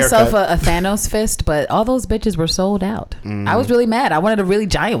to get myself a Thanos fist, but all those bitches were sold out. I was really mad. I wanted a really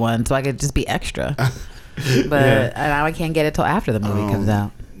giant one so I could just be extra. But now I can't get it till after the movie comes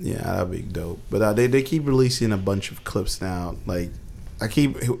out. Yeah, that'd be dope. But they keep releasing a bunch of clips now. Like, I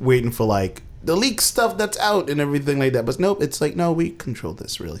keep waiting for like the leak stuff that's out and everything like that. But nope, it's like, no, we control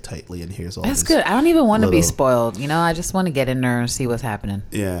this really tightly, and here's all That's this good. I don't even want to be little- spoiled. You know, I just want to get in there and see what's happening.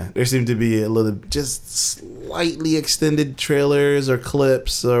 Yeah, there seem to be a little, just slightly extended trailers or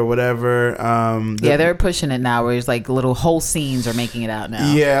clips or whatever. Yeah, they're pushing it now where it's like little whole scenes are making it out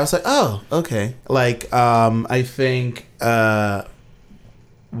now. Yeah, I was like, oh, okay. Like, I think, what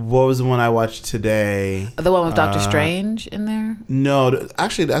was the one I watched today? The one with Doctor Strange in there? No,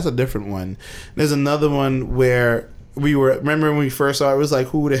 actually, that's a different one. There's another one where remember when we first saw it, was like,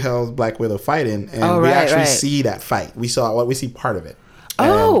 who the hell is Black Widow fighting? And we actually see that fight. We see part of it.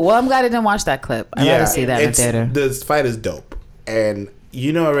 Oh, well, I'm glad I didn't watch that clip. I gotta see that in the theater. The fight is dope. And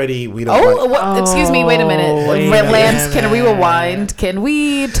you know already we don't excuse me, wait a minute. Lance, can we rewind? Can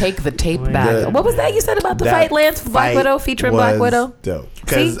we take the tape back? What was that you said about the fight, Lance? Black Widow featuring Black Widow? Dope.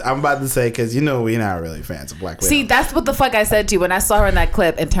 Because I'm about to say, because you know we're not really fans of Black Widow. See, that's what the fuck I said to you when I saw her in that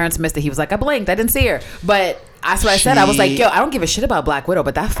clip and Terrence missed it. He was like, I blinked. I didn't see her. But that's what I said. I was like, yo, I don't give a shit about Black Widow,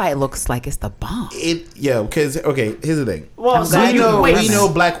 but that fight looks like it's the bomb. Because, okay, here's the thing. Well, we know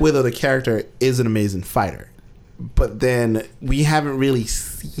Black Widow, the character, is an amazing fighter. But then we haven't really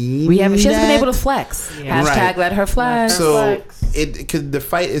seen. She hasn't been able to flex. Yeah. Hashtag let her flex. So because the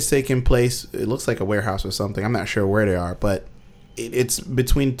fight is taking place, it looks like a warehouse or something. I'm not sure where they are, but it's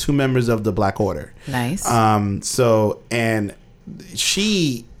between two members of the Black Order. Nice. So and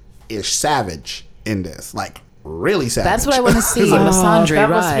she is savage in this, like really savage. That's what I want to see. Lysandre, that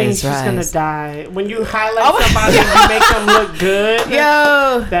must mean she's gonna die. When you highlight somebody and you make them look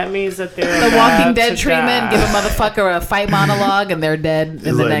good, that means that they're the Walking Dead treatment. Give a motherfucker a fight monologue and they're dead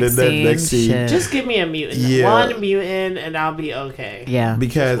in the next scene. Just give me a mutant, one mutant, and I'll be okay. Yeah,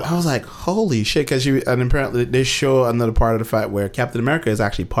 because I was like, holy shit! Because and apparently they show another part of the fight where Captain America is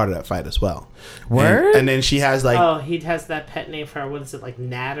actually part of that fight as well. Word. And then she has like, he has that pet name for her. What is it, like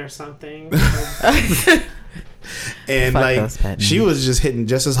Nat or something? And like she was just hitting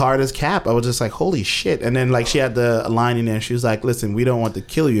just as hard as Cap. I was just like, holy shit. And then like she had the line in there. She was like, listen, we don't want to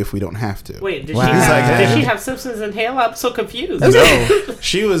kill you if we don't have to. Wait, did she have Simpsons inhale? I'm so confused. No,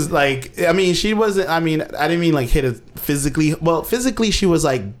 she was like, I mean, she wasn't, I mean, I didn't mean like hit it physically. Well, physically she was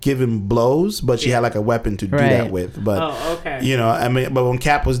like giving blows, but she had like a weapon to do that with. But you know, I mean, but when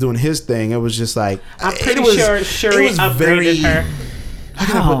Cap was doing his thing, it was just like, I'm pretty sure Shuri upgraded her. How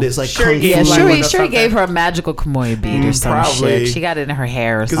can I put this? Like, Shuri gave her a magical Kimoy bead or some shit. She got it in her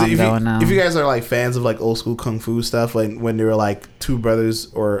hair or something going on. If you guys are like fans of like old school kung fu stuff, like when they were like two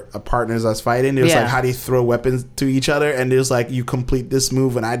brothers or partners that's fighting, it was like how they throw weapons to each other, and there's like you complete this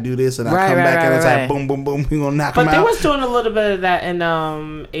move and I do this and I come back and it's like boom, boom, boom, we gonna knock him out. But they was doing a little bit of that in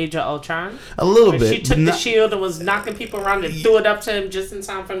Age of Ultron. A little bit. She took the shield and was knocking people around and threw it up to him just in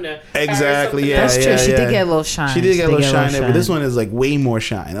time for him to. Exactly. Yeah, that's true. She did get a little shine. She did get a little shine there, but this one is like way more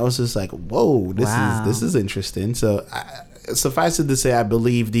shine. I was just like, whoa, this is interesting. So suffice it to say, I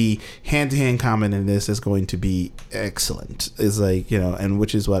believe the hand-to-hand combat in this is going to be excellent. It's like, you know, and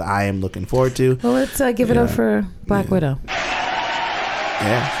which is what I am looking forward to. Well, let's give it up for Black Widow.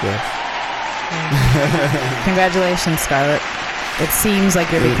 Yeah. Congratulations, Scarlett. It seems like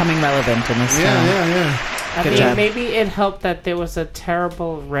you're becoming relevant in this film. Yeah. I mean, maybe it helped that there was a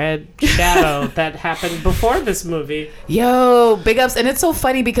terrible red shadow that happened before this movie. Yo, big ups. And it's so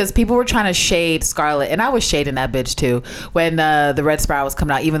funny because people were trying to shade Scarlett, and I was shading that bitch too when the Red Spiral was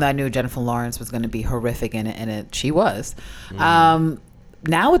coming out, even though I knew Jennifer Lawrence was going to be horrific in it, and she was.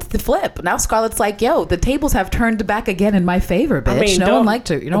 Now it's the flip. Now Scarlett's like, yo, the tables have turned back again in my favor, bitch. I mean, no one liked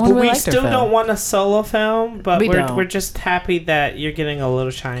her. We still don't want a solo film, but we're just happy that you're getting a little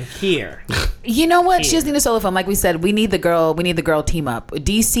shine here. You know what? She doesn't need a solo film. Like we said, we need the girl team up.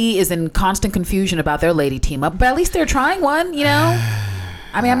 DC is in constant confusion about their lady team up, but at least they're trying one, you know?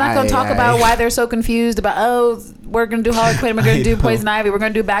 I mean, I'm not going to talk about why they're so confused about, we're going to do Harley Quinn, we're going to do Poison Ivy, we're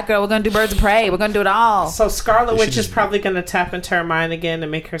going to do Batgirl, we're going to do Birds of Prey, we're going to do it all. So Scarlet Witch is probably going to tap into her mind again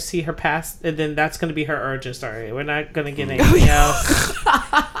and make her see her past, and then that's going to be her origin story. We're not going to get anything else.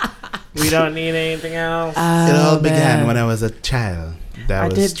 We don't need anything else. It all began when I was a child. I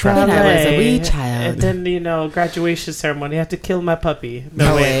did ballet. I was a wee child. And then, graduation ceremony. I had to kill my puppy.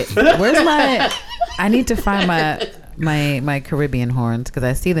 No, wait. Where's my... I need to find my Caribbean horns because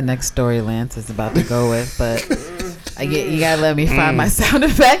I see the next story Lance is about to go with, but you gotta let me find my sound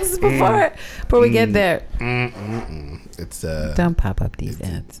effects before we get there. It's don't pop up these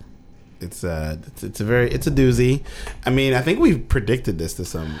ads. It's a doozy. I mean, I think we've predicted this to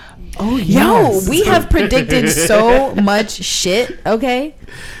some. Oh yes. Yo, we have predicted so much shit. Okay,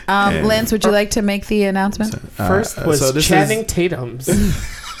 Lance, would you like to make the announcement? First was Channing Tatum's.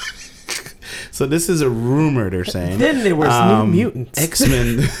 So this is a rumor, they're saying. Then there was New Mutants.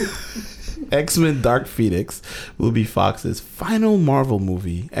 X-Men. X-Men Dark Phoenix will be Fox's final Marvel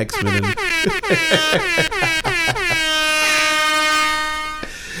movie. X-Men.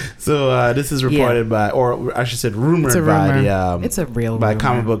 So this is reported by, or I should say rumored by it's a real by rumor.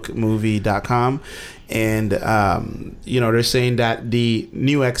 comicbookmovie.com. And, they're saying that the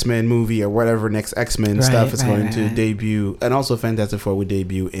new X-Men movie or whatever next X-Men stuff is going to debut. And also Fantastic Four would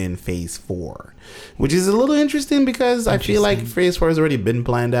debut in Phase 4. Which is a little interesting because I feel like Phase 4 has already been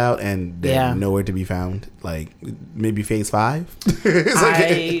planned out and they're nowhere to be found. Like, maybe Phase 5?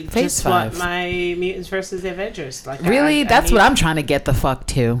 I just want my Mutants versus the Avengers. Like, really? That's what I'm trying to get the fuck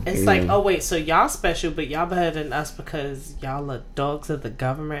to. It's like, oh, wait, so y'all special, but y'all better than us because y'all are dogs of the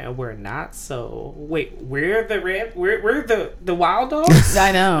government and we're not? So, wait, we're the wild dogs?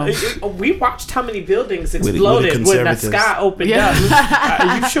 I know. We watched how many buildings exploded when the sky opened up.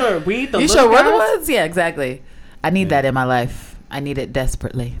 Are you sure we're the ones? Yeah, exactly. I need that in my life. I need it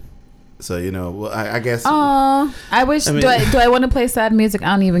desperately. So, I guess. Oh, I wish. Do I want to play sad music? I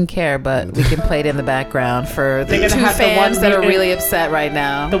don't even care, but we can play it in the background for the two fans that are really upset right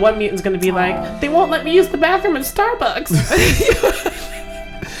now. The one mutant's going to be like, they won't let me use the bathroom in Starbucks.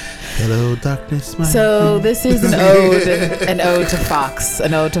 Hello, darkness, my So this is an ode to Fox,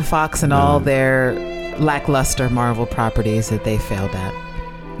 and all their lackluster Marvel properties that they failed at.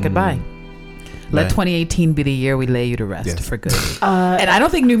 Goodbye. Let 2018 be the year we lay you to rest for good. And I don't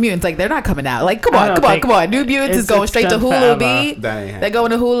think New Mutants, they're not coming out. Like, come on. New Mutants is going straight to Hulu, B. They're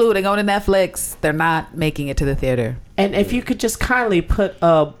going to Hulu. They're going to Netflix. They're not making it to the theater. And if you could just kindly put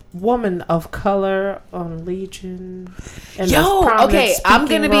a woman of color on Legion. Okay, I'm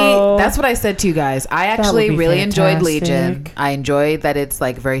going to be... That's what I said to you guys. I actually really enjoyed Legion. I enjoyed that it's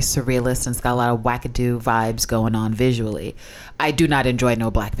very surrealist and it's got a lot of wackadoo vibes going on visually. I do not enjoy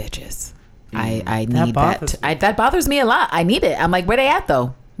no black bitches. I need that. That bothers me a lot. I need it. I'm like, where they at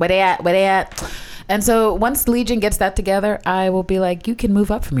though? Where they at? And so once Legion gets that together, I will be like, you can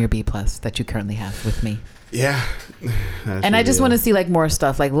move up from your B+ that you currently have with me. Yeah. And I just want to see more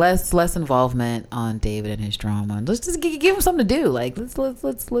stuff, less involvement on David and his drama. Let's just give him something to do.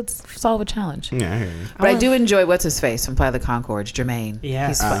 Let's solve a challenge. Yeah, I hear you. But I do enjoy what's his face from Flight of the Conchords, Jermaine. Yeah,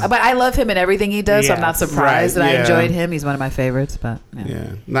 he's fun. But I love him in everything he does. So I'm not surprised that I enjoyed him. He's one of my favorites. But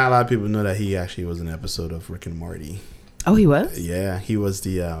not a lot of people know that he actually was an episode of Rick and Morty. Oh, he was. Yeah, he was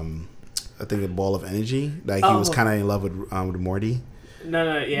the I think a ball of energy. He was kind of in love with Morty.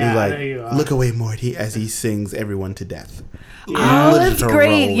 No, yeah. He's like, look away, Morty, as he sings everyone to death. Oh, that's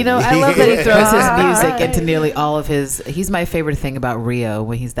great. I love that he throws his music into nearly all of his... He's my favorite thing about Rio,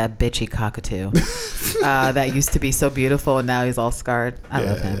 when he's that bitchy cockatoo. That used to be so beautiful, and now he's all scarred. I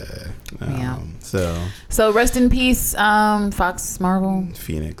love him. So rest in peace, Fox Marvel.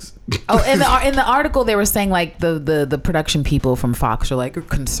 Phoenix. Oh, in the article they were saying the production people from Fox are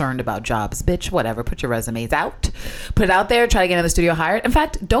concerned about jobs. Bitch, whatever. Put your resumes out. Put it out there. Try to get in the studio hired. In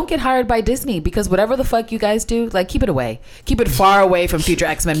fact, don't get hired by Disney because whatever the fuck you guys do, keep it away. Keep it far away from future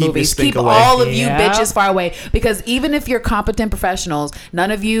X-Men movies. Keep all of you bitches far away because even if you're competent professionals,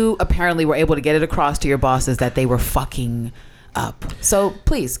 none of you apparently were able to get it across to your bosses that they were fucking up. So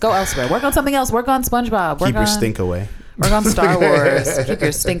please go elsewhere. Work on something else. Work on SpongeBob. Keep your stink away. Work on Star Wars. Keep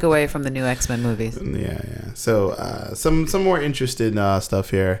your stink away from the new X-Men movies. Yeah. So some more interesting stuff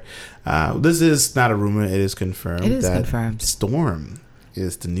here. This is not a rumor. It is confirmed. It is confirmed. Storm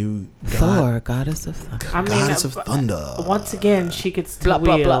is the new Thor, goddess of thunder. Goddess of thunder. Once again, she gets to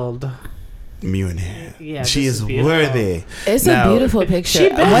wield. Mjolnir. Yeah, she is worthy. It's a beautiful picture.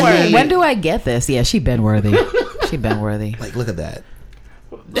 When do I get this? Yeah, she been worthy. She been worthy. Look at that.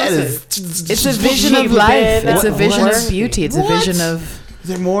 It's a vision of life. It's a vision of beauty. It's a vision of... Is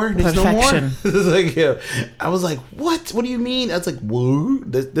there more? There's perfection. No more? I was like, what? What do you mean? I was like, whoa.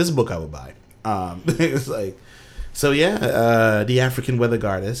 This book I would buy. It's like... So the African weather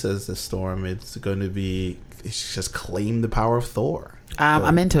goddess as the Storm, it's going to be... It's just claim the power of Thor.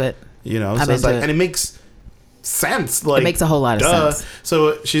 I'm into it. And it makes sense. It makes a whole lot of sense.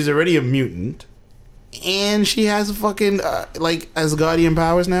 So she's already a mutant, and she has fucking Asgardian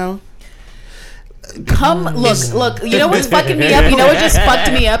powers now. Look. You know what's fucking me up? You know what just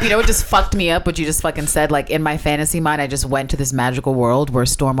fucked me up? You know what just fucked me up? What you just fucking said? In my fantasy mind, I just went to this magical world where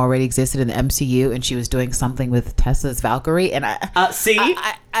Storm already existed in the MCU, and she was doing something with Tessa's Valkyrie, and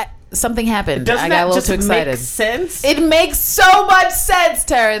something happened. I got a little too excited. Make sense? It makes so much sense,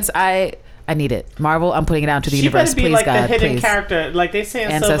 Terrence. I need it. Marvel, I'm putting it out to the universe. She better be please, God, the hidden please. character. They say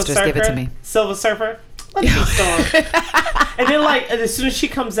in Ancestors, Silver Surfer. give it to me. Silver Surfer. Let it be Storm. And then, like, as soon as she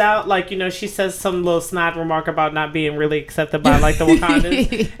comes out, like, you know, she says some little snide remark about not being really accepted by, like, the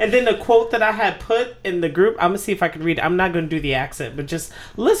Wakandans. And then the quote that I had put in the group, I'm going to see if I can read it. I'm not going to do the accent, but just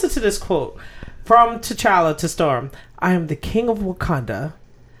listen to this quote. From T'Challa to Storm. I am the king of Wakanda.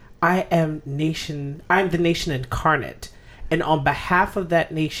 I am the nation incarnate. And on behalf of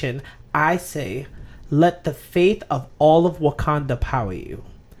that nation, I say, let the faith of all of Wakanda power you.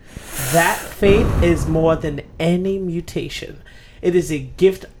 That faith is more than any mutation. It is a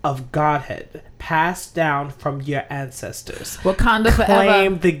gift of Godhead passed down from your ancestors. Wakanda forever.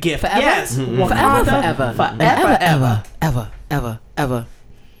 Claim the gift. Forever? Yes. Mm-hmm. Wakanda Forever. Ever.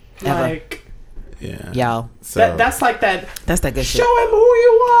 Like, Yeah. Y'all. So, that's like that. That's that good Show shit. him who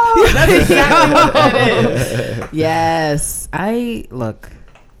you are. That's exactly what that is. Yes.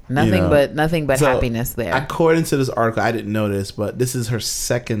 Nothing but so, happiness there. According to this article, I didn't know this, but this is her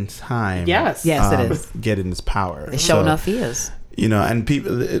second time. Yes. Yes, it is. Getting this power. It sure enough is. You know, and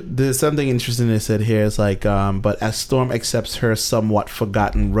people, there's something interesting they said here. It's like, but as Storm accepts her somewhat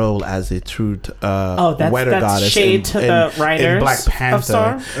forgotten role as a true weather that's goddess shade to the writers in Black Panther. of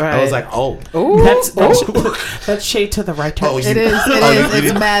Storm? Right. I was like, That's shade to the writers. Oh, It is.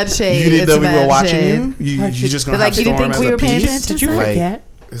 It's mad shade. You didn't know we were watching shade. you? You just gonna have you didn't Storm think as we a were paying piece? attention? Did you forget?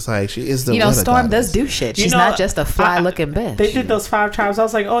 It's like she is the Storm goddess. does do shit. She's not just a fly looking bitch. They did those 5 tribes. I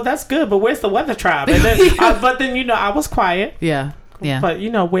was like, oh, that's good, but where's the weather tribe? And then, but then, you know, I was quiet. Yeah. But, you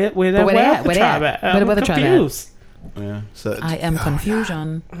know, where the tribe at? Where the weather tribe at? Yeah. So I am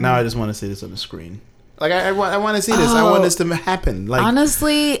confusion. Now I just want to see this on the screen. Like I want to see this. I want this to happen. Like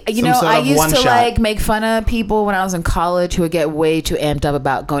honestly, you know, I used to like make fun of people when I was in college who would get way too amped up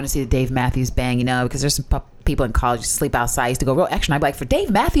about going to see the Dave Matthews Bang. You know, because there's some people in college who sleep outside. I used to go real extra. I'd be like, for Dave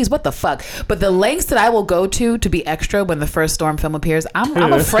Matthews, what the fuck? But the lengths that I will go to be extra when the first Storm film appears,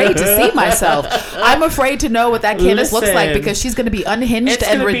 I'm afraid to see myself. I'm afraid to know what that Candace looks like because she's going to be unhinged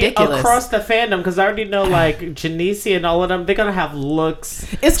and ridiculous. Be across the fandom because I already know like Janice and all of them, they're going to have looks.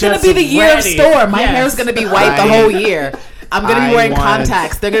 It's going to be the year of Storm. My hair is going to be white the whole year. I'm going to be wearing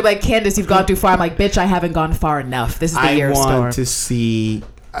contacts. They're going to be like, Candace, you've gone too far. I'm like, bitch, I haven't gone far enough. This is the year of Storm. I want to see...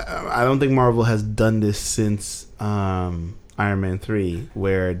 I don't think Marvel has done this since Iron Man 3,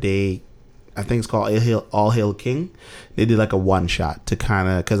 where they, I think it's called All Hail King. They did like a one shot to kind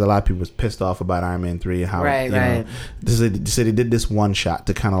of, because a lot of people was pissed off about Iron Man 3 and how, you know, so they did this one shot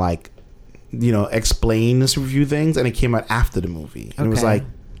to kind of like, you know, explain this review things, and it came out after the movie, and it was like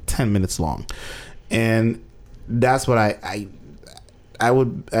 10 minutes long, and that's what I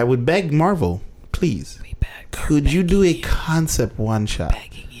would beg Marvel, please. Could you do a concept one shot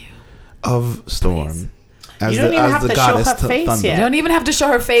of Storm as you don't even have to show her face Thunder? yet. You don't even have to show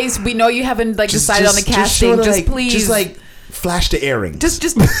her face. We know you haven't like decided on the casting. Just please, just like flash the earrings.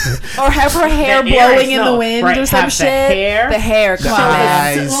 Just or have her hair blowing in the wind or some shit. The hair, come on,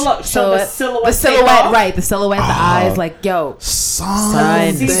 man. Show the silhouette. The silhouette, right? The silhouette, the eyes, like yo,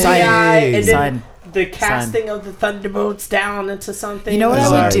 son. The casting of the Thunderbolts down into something. You know what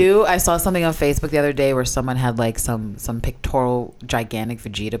I would do? I saw something on Facebook the other day where someone had like some pictorial gigantic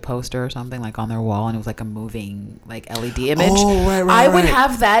Vegeta poster or something like on their wall, and it was like a moving like LED image. Oh, right. I would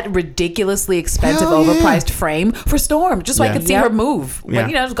have that ridiculously expensive, overpriced frame for Storm, just so I could see her move. Like,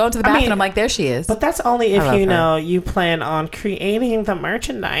 you know, just go into the bathroom. And I'm like, there she is. But that's only if you know you plan on creating the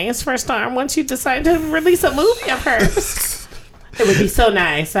merchandise for Storm once you decide to release a movie of hers. It would be so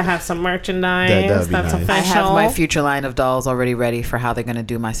nice to have some merchandise. That's official. I have my future line of dolls already ready for how they're going to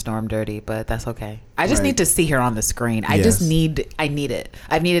do my Storm dirty, but that's okay. I just need to see her on the screen. I need it.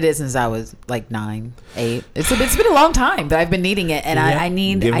 I've needed it since I was like 9, 8. It's been a long time that I've been needing it, and I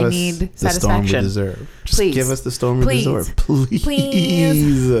need satisfaction. The Storm we deserve. Just please give us the Storm we deserve.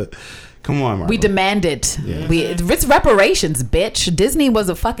 Please. Come on, Marvel. We demand it. Yeah. It's reparations, bitch. Disney was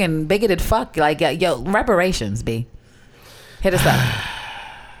a fucking bigoted fuck. Like, yo, reparations, B. Hit us up.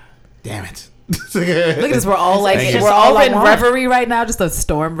 Damn it. Look at this. We're all like, we're all in reverie right now. Just a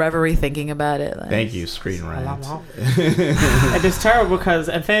Storm reverie thinking about it. Like, thank you, Screen Rant. And it's terrible because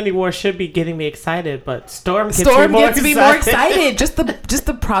Infinity War should be getting me excited, but Storm gets me more excited. Just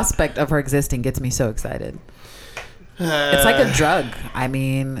the prospect of her existing gets me so excited. It's like a drug. I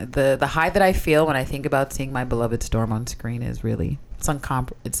mean, the high that I feel when I think about seeing my beloved Storm on screen is really...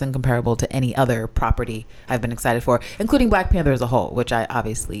 It's incomparable to any other property I've been excited for, including Black Panther as a whole, which I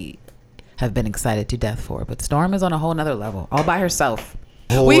obviously have been excited to death for. But Storm is on a whole nother level, all by herself.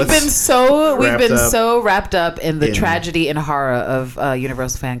 We've been so wrapped up in the tragedy and horror of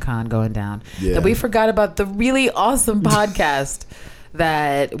Universal Fancon going down that we forgot about the really awesome podcast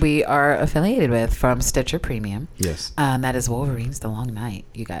that we are affiliated with from Stitcher Premium. Yes. That is Wolverine's The Long Night,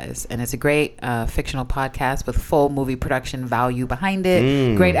 you guys. And it's a great fictional podcast with full movie production value behind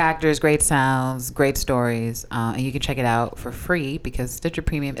it. Great actors, great sounds, great stories. And you can check it out for free because Stitcher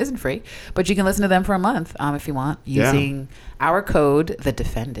Premium isn't free. But you can listen to them for a month if you want using our code,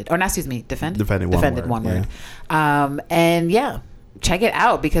 Defended. Defended, one word. And yeah. Check it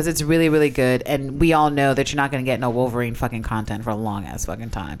out because it's really, really good. And we all know that you're not going to get no Wolverine fucking content for a long ass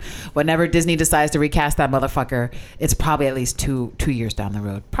fucking time. Whenever Disney decides to recast that motherfucker, it's probably at least two years down the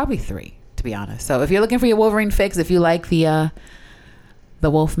road. Probably 3, to be honest. So if you're looking for your Wolverine fix, if you like the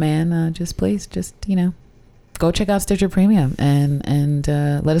Wolfman, just go check out Stitcher Premium and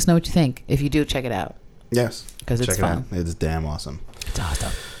let us know what you think. If you do, check it out. Yes. Because it's fun. It's damn awesome. It's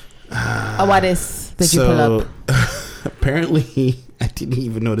awesome. What is did you pull up? Apparently, I didn't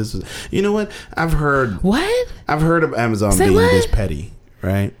even know this was. You know what? I've heard of Amazon being this petty,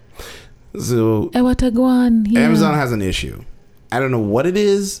 right? So Amazon has an issue. I don't know what it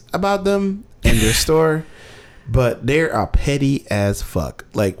is about them and their store, but they are petty as fuck.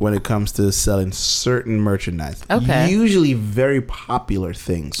 Like when it comes to selling certain merchandise, usually very popular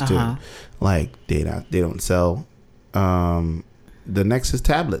things too. Like they don't sell. The Nexus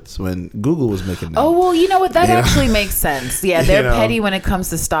tablets when Google was making them. Oh, well, you know what? That actually makes sense. Yeah, they're petty when it comes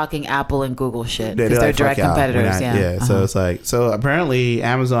to stocking Apple and Google shit because they're direct competitors. So it's like, so apparently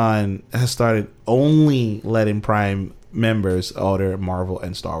Amazon has started only letting Prime members order Marvel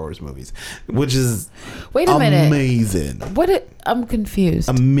and Star Wars movies, which is amazing. I'm confused.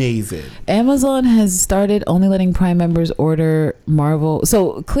 Amazing. Amazon has started only letting Prime members order Marvel.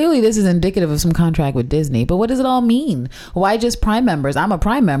 So clearly this is indicative of some contract with Disney. But what does it all mean? Why just Prime members? I'm a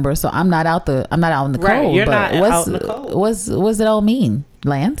Prime member, so I'm not out in the cold. Right, you're not out in the cold. What's it all mean,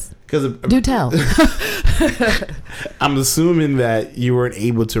 Lance? Do tell. I'm assuming that you weren't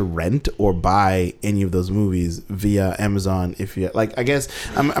able to rent or buy any of those movies via Amazon. If you I guess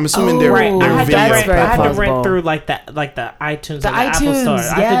I'm assuming they're I had to rent through like the iTunes, the Apple Store.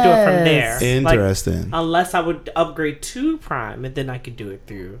 I had to do it from there. Interesting. Unless I would upgrade to Prime, and then I could do it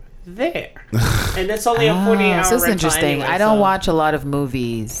through there. And it's only a 48-hour so it's interesting. Anyway, I don't watch a lot of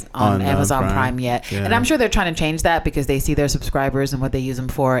movies on Amazon Prime yet. And I'm sure they're trying to change that because they see their subscribers and what they use them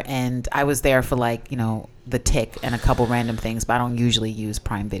for. And I was there for The Tick and a couple random things, but I don't usually use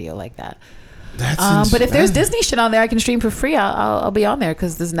Prime Video like that. But if there's Disney shit on there I can stream for free, I'll be on there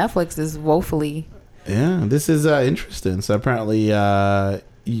because this Netflix is woefully. Yeah, this is interesting. So apparently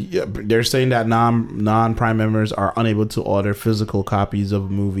they're saying that non-Prime members are unable to order physical copies of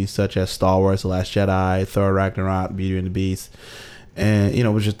movies such as Star Wars: The Last Jedi, Thor: Ragnarok, Beauty and the Beast,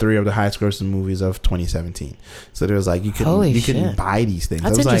 and which are 3 of the highest grossing movies of 2017. So there was you couldn't buy these things.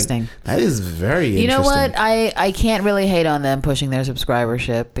 That's interesting. That is very interesting. You know what? I can't really hate on them pushing their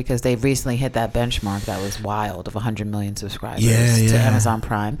subscribership because they've recently hit that benchmark that was wild of 100 million subscribers to Amazon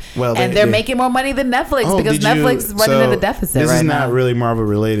Prime. Well, they're making more money than Netflix because Netflix is running in the deficit right now. This is not really Marvel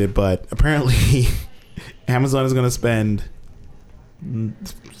related, but apparently Amazon is going to spend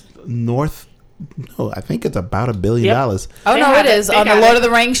I think it's about $1 billion. Oh no, it is on the Lord of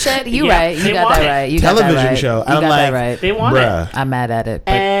the Rings shit. You right? You got that right. You got that right. Television show. I'm like, right. They want it. I'm mad at it.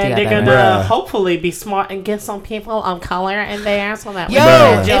 But and they're gonna hopefully be smart and get some people on color in there so that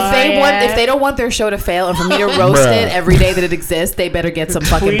if they don't want their show to fail and for me to roast it every day that it exists, they better get some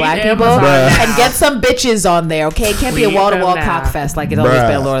fucking black people and get some bitches on there. Okay, it can't be a wall to wall cock fest like it's always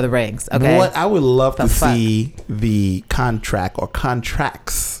been Lord of the Rings. Okay, what I would love to see the contract or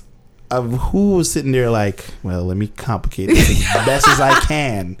contracts of who was sitting there let me complicate this as best as I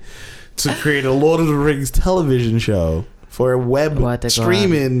can to create a Lord of the Rings television show for a web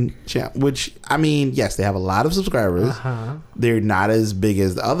streaming channel, which, I mean, yes, they have a lot of subscribers. They're not as big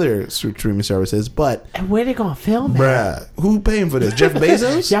as the other streaming services, but... And where they going to film that? Who paying for this? Jeff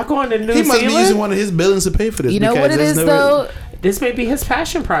Bezos? Y'all going to New Zealand? He must be using one of his billions to pay for this. You know what it is, though? This may be his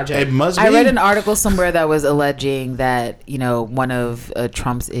passion project. It must be. I read an article somewhere that was alleging that, one of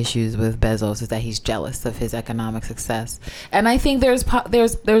Trump's issues with Bezos is that he's jealous of his economic success. And I think there's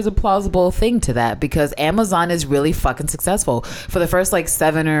a plausible thing to that because Amazon is really fucking successful. For the first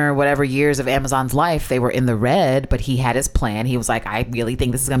 7 or whatever years of Amazon's life, they were in the red, but he had his plan. He was like, I really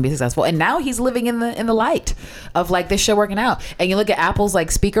think this is going to be successful. And now he's living in the light of this shit working out. And you look at Apple's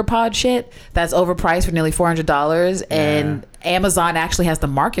speaker pod shit that's overpriced for nearly $400 and Amazon actually has the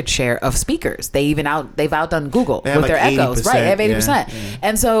market share of speakers. They've outdone Google with their Echoes, right? They have 80%, yeah.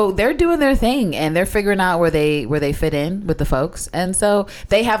 And so they're doing their thing and they're figuring out where they fit in with the folks, and so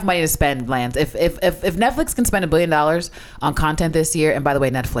they have money to spend. Lance, if Netflix can spend $1 billion on content this year, and by the way,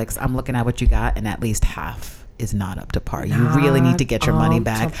 Netflix, I'm looking at what you got, and at least half is not up to par. You really need to get your money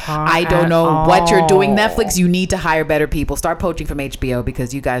back. I don't know what you're doing, Netflix. You need to hire better people. Start poaching from HBO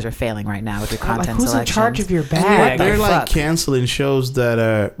because you guys are failing right now with your content who's selections. in charge of your bag? They're like canceling shows that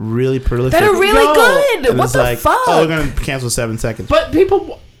are really prolific. That are really good. And What the fuck? Oh, we're gonna cancel 7 seconds. But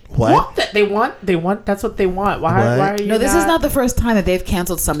people what? that they want. That's what they want. Why are you? No, this is not the first time that they've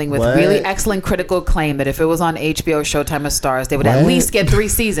canceled something with really excellent critical acclaim. That if it was on HBO, Showtime, or Stars, they would at least get 3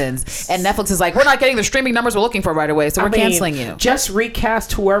 seasons. And Netflix is like, we're not getting the streaming numbers we're looking for right away, so we're canceling you. Just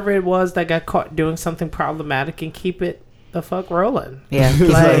recast whoever it was that got caught doing something problematic and keep it the fuck rolling. Yeah, keep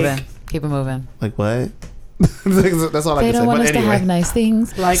it moving. Keep it moving. Like what? That's all I they can say. don't want but us anyway. to have nice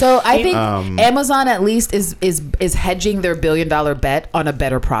things. Like, so I think Amazon at least is hedging their $1 billion bet on a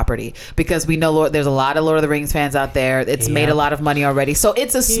better property, because we know there's a lot of Lord of the Rings fans out there. It's made a lot of money already, so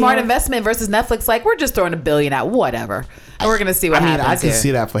it's a smart investment versus Netflix. Like, we're just throwing $1 billion at whatever, and we're gonna see what happens. I can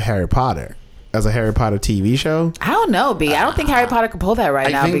see that for Harry Potter. As a Harry Potter TV show, I don't know, B. I don't think Harry Potter could pull that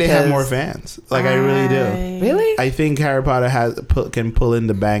now. I think they have more fans. Like I really do. Really? I think Harry Potter can pull in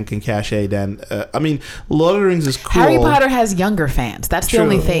the bank and cachet. Then I mean, Lord of the Rings is cool. Harry Potter has younger fans. That's the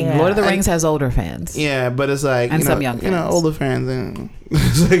only thing. Yeah. Lord of the Rings has older fans. Yeah, but it's like and some young fans. older fans.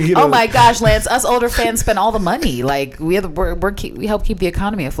 Like, oh my gosh, Lance! Us older fans spend all the money. Like we help keep the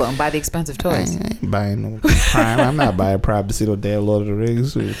economy afloat and buy the expensive toys. I ain't buying no Prime. I'm not buying Prime to see no damn Lord of the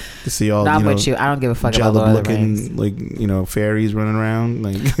Rings. To see all. I'm with you. I don't give a fuck about Lord of the Rings. Like fairies running around.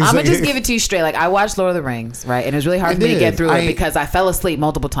 Like I'm gonna just give it to you straight. Like I watched Lord of the Rings, right, and it was really hard for me to get through it because I fell asleep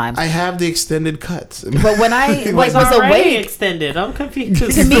multiple times. I have the extended cuts, but when I was awake, extended. I'm confused.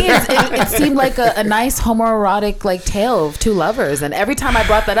 To me, it seemed like a nice homoerotic like tale of two lovers, and every time I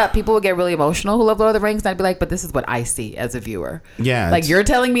brought that up, people would get really emotional who love Lord of the Rings, and I'd be like, but this is what I see as a viewer. Yeah, like you're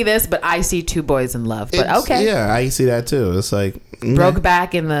telling me this, but I see two boys in love. But okay, yeah, I see that too. It's like broke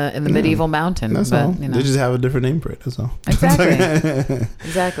back in the medieval mountain. That's all. They just have a different name for it. That's all. Exactly.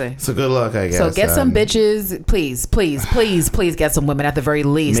 Exactly. So good luck, I guess. So get some bitches, please get some women at the very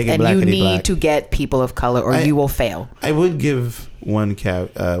least, and you need to get people of color, or you will fail. I would give one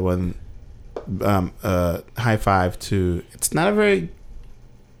high five to. It's not a very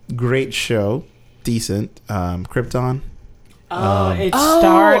great show, decent. Krypton. It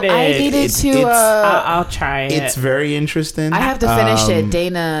started. I needed to. I'll try it. It's very interesting. I have to finish it.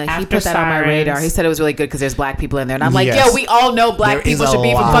 Dana, he put that on my radar. He said it was really good because there's black people in there, and I'm like, yo, we all know black people should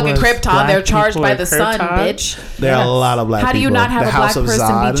be from fucking Krypton. They're charged by the sun, bitch. There are a lot of black people. How do you not have a black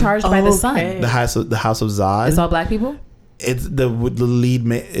person be charged by the sun? The House of Zod. It's all black people. It's the lead.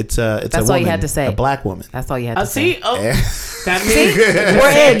 It's a That's all you had to say. A black woman. That's all you had to say. That means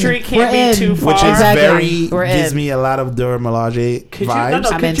the can't be too far. Which is gives me a lot of Dora Milaje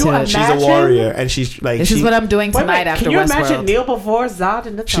vibes. I'm into it. She's a warrior, and she's like. This is what I'm doing tonight after Westworld. Can you imagine Neil before Zod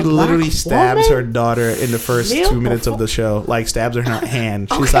and she literally stabs her daughter in the first 2 minutes of the show. Like stabs her in her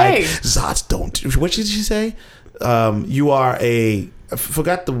hand. She's like, Zods don't. What did she say? You are a. I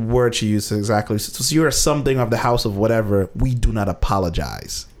forgot the word she used exactly. So you're something of the house of whatever. We do not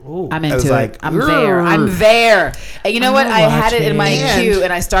apologize. Ooh. I'm into it. I'm there. And you know what? I had it in my queue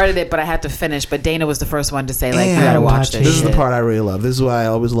and I started it, but I had to finish. But Dana was the first one to say, like, you gotta watch this. This is the part I really love. This is what I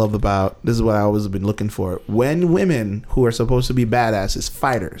always love about. This is what I always have been looking for. When women who are supposed to be badasses,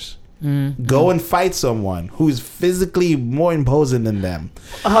 fighters, go and fight someone who's physically more imposing than them.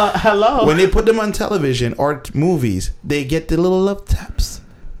 Hello. When they put them on television or movies, they get the little love taps,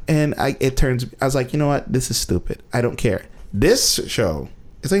 and I was like, you know what? This is stupid. I don't care. This show,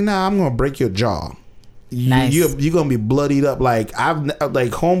 it's like, nah, I'm gonna break your jaw. Nice. You're gonna be bloodied up. Like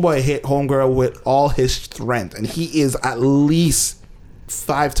homeboy hit homegirl with all his strength, and he is at least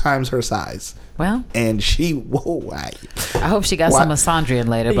 5 times her size. Well, and I hope she got some Masandrian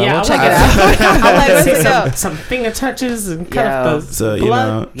later, but we'll check it out. I'll let you some finger touches and cut off the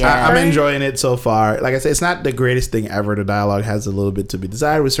blood. I'm enjoying it so far. Like I said, it's not the greatest thing ever. The dialogue has a little bit to be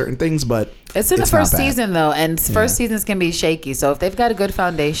desired with certain things, but it's in the first season though, and first seasons can be shaky. So if they've got a good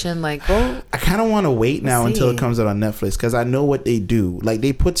foundation, like I kind of want to wait now until it comes out on Netflix, because I know what they do. Like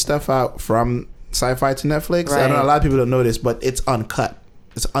they put stuff out from Sci-Fi to Netflix. Right. I know a lot of people don't know this, but it's uncut.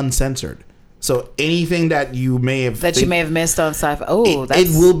 It's uncensored. So anything that you may have missed on Sci-Fi, it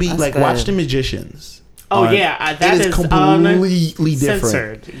will be like good. Watch The Magicians. That is completely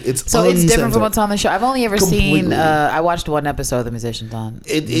different. It's different from what's on the show. I've only ever seen. I watched one episode of The Magicians on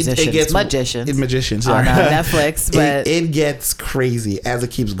Magicians on Netflix, but it gets crazy as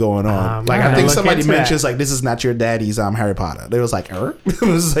it keeps going on. I think somebody mentions like, this is not your daddy's Harry Potter. They was like, it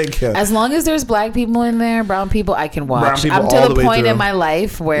was like as long as there's black people in there, brown people, I can watch. I'm to the point in my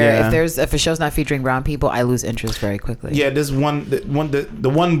life where if a show's not featuring brown people, I lose interest very quickly. Yeah, there's the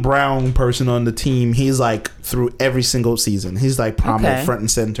one brown person on the team. He's like through every single season. He's like prominent front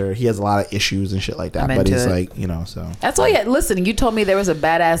and center. He has a lot of issues and shit like that. But he's like, you know, so that's all. Yeah, listen, you told me there was a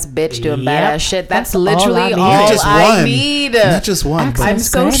badass bitch doing badass shit. That's literally all I need. Not just one. I'm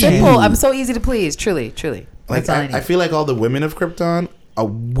so simple. I'm so easy to please. Truly. Like I feel like all the women of Krypton are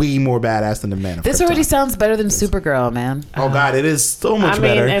way more badass than the men of Krypton. This already sounds better than Supergirl, man. Oh God, it is so much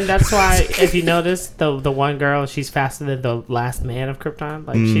better. And that's why, if you notice, the one girl, she's faster than the last man of Krypton.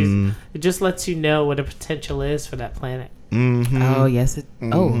 Like it just lets you know what the potential is for that planet. Mm-hmm. Oh yes.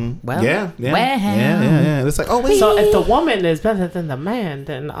 Oh well. Yeah. It's like, oh wait. So if the woman is better than the man,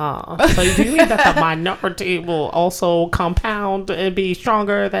 then so do you mean that the minority will also compound and be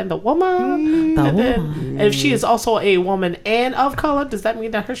stronger than the woman? Then if she is also a woman and of color, does that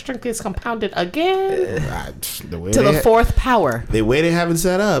mean that her strength is compounded again to the fourth power? The way they have it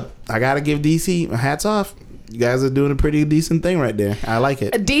set up, I gotta give DC hats off. You guys are doing a pretty decent thing right there. I like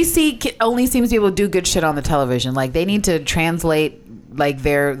it. DC only seems to be able to do good shit on the television. Like, they need to translate like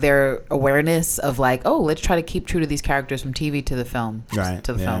their awareness of like, oh, let's try to keep true to these characters from TV to the film,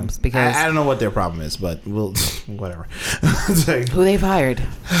 to the films. Because I don't know what their problem is, but we'll whatever. Like, who they've hired.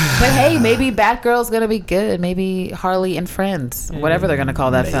 But hey, maybe Batgirl's gonna be good. Maybe Harley and Friends, whatever they're gonna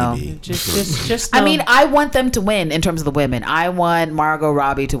call that film. Just I mean, I want them to win in terms of the women. I want Margot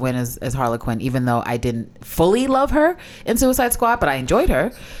Robbie to win as Harley Quinn, even though I didn't fully love her in Suicide Squad, but I enjoyed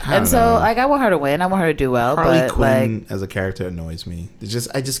her. And so like, I want her to win. I want her to do well. Harley but Quinn like, as a character annoys me.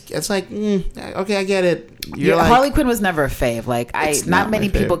 It's like, okay, I get it. Like, Harley Quinn was never a fave. Like, not many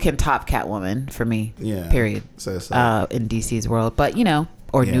people can top Catwoman for me. Yeah. Period. So in DC's world, but you know,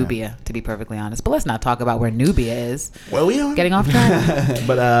 or Nubia, to be perfectly honest. But let's not talk about where Nubia is. Well, we don't. Getting off track.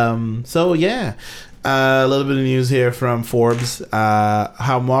 But so yeah. A little bit of news here from Forbes.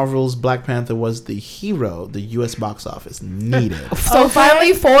 How Marvel's Black Panther was the hero the U.S. box office needed. So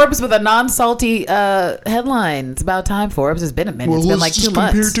finally, Forbes with a non-salty headline. It's about time, Forbes. It's been a minute. It's been like 2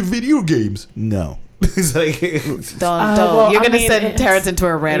 months. Compared to video games, no. It's like, don't. You're gonna send Terrence into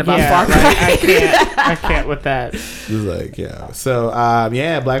a rant about Far Cry. I can't with that. It's like, yeah. So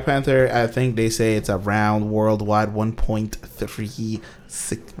Black Panther. I think they say it's around worldwide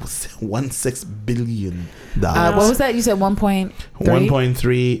 1.316 billion dollars. What was that? You said 1.3?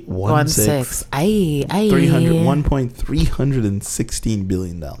 1.316. $1.316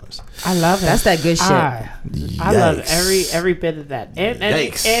 billion. I love it. That's that good shit. I love every bit of that.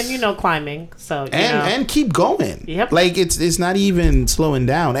 And you know, climbing. So and keep going. Yep. Like it's not even slowing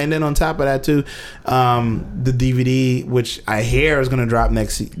down. And then on top of that too, the DVD, which I hear is gonna drop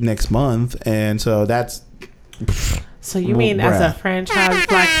next month, and so that's. So you mean as a franchise,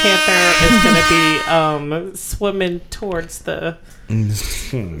 Black Panther is going to be swimming towards the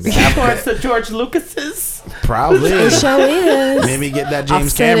George Lucas's? Probably. It sure is. Maybe get that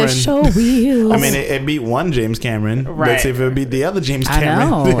James Cameron. I mean, it beat one James Cameron. Right. Let's see if it beat the other James Cameron. I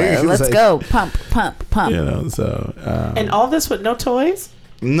know. Let's go. Pump. You know, so. And all this with no toys?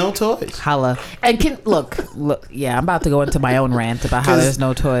 No toys. Holla. And look. Yeah, I'm about to go into my own rant about how there's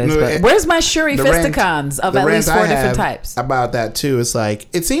no toys. But where's my Shuri Fisticons of at least 4 different types? About that too. It's like,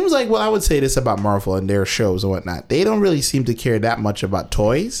 it seems like, well, I would say this about Marvel and their shows and whatnot. They don't really seem to care that much about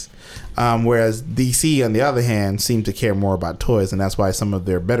toys. Whereas DC, on the other hand, seem to care more about toys, and that's why some of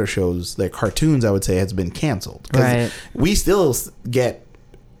their better shows, their cartoons, I would say, has been canceled. Right. We still get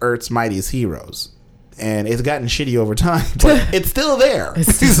Earth's Mightiest Heroes. And it's gotten shitty over time, but it's still there.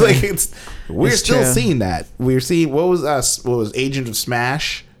 We're still seeing that. We're seeing what was Agent of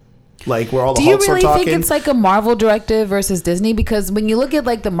Smash, like where all the Hulks are talking. Do you really think it's like a Marvel directive versus Disney? Because when you look at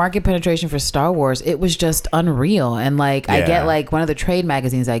like the market penetration for Star Wars, it was just unreal. And like I get like one of the trade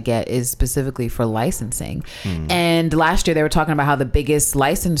magazines I get is specifically for licensing. And last year they were talking about how the biggest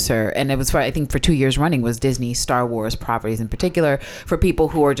licensor, and it was I think for 2 years running, was Disney Star Wars properties in particular, for people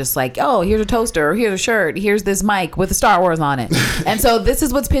who are just like, oh, here's a toaster, or here's a shirt, here's this mic with a Star Wars on it. And so this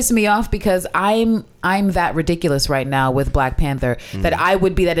is what's pissing me off, because I'm that ridiculous right now with Black Panther that I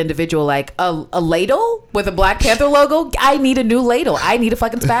would be that individual, like a ladle with a Black Panther logo. I need a new ladle. I need a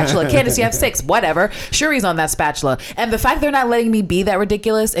fucking spatula. Candace, you have 6, whatever. Shuri's on that spatula. And the fact they're not letting me be that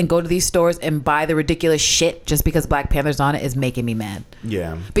ridiculous and go to these stores and buy the ridiculous shit just because Black Panther's on it is making me mad.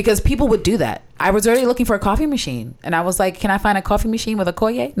 Yeah. Because people would do that. I was already looking for a coffee machine, and I was like, can I find a coffee machine with a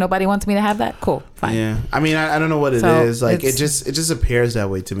Koye? Nobody wants me to have that? Cool, fine. Yeah. I mean, I don't know what it is. Like, it just appears that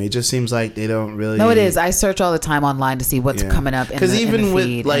way to me. It just seems like they don't really. No, it is. I search all the time online to see what's coming up in the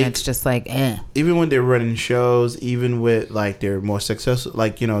feed, like, and it's just like, even when they're running shows, even with like their more successful,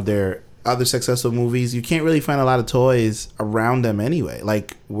 like, you know, their other successful movies, you can't really find a lot of toys around them anyway.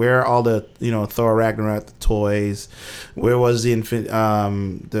 Like, where are all the, Thor Ragnarok toys? Where was the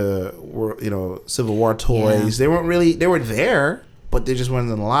Civil War toys? Yeah. They were there, but there just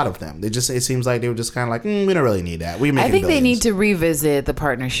wasn't a lot of them. It seems like they were just kind of like, we don't really need that. I think they need to revisit the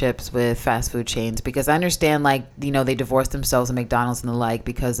partnerships with fast food chains, because I understand, like, they divorced themselves in McDonald's and the like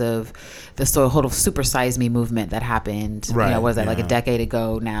because of the sort of super size me movement that happened. Right. Was that like a decade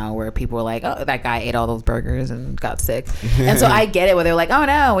ago now, where people were like, oh, that guy ate all those burgers and got sick. And so I get it, where they're like, oh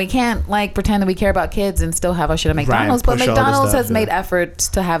no, we can't like pretend that we care about kids and still have our shit at McDonald's. But McDonald's has made efforts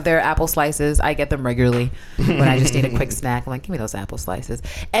to have their apple slices. I get them regularly when I just need a quick snack. I'm like, give me those apple slices.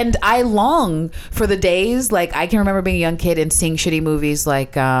 And I long for the days, like, I can remember being a young kid and seeing shitty movies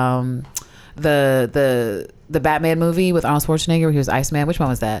like the Batman movie with Arnold Schwarzenegger where he was Iceman. Which one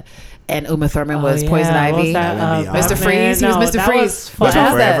was that? And Uma Thurman was Poison Ivy. Mr. Freeze. He was Mr. Freeze. Which one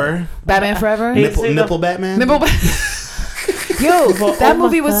was that? Batman Forever. Nipple Batman. Yo, that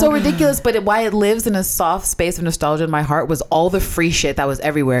movie was so ridiculous, but why it lives in a soft space of nostalgia in my heart was all the free shit that was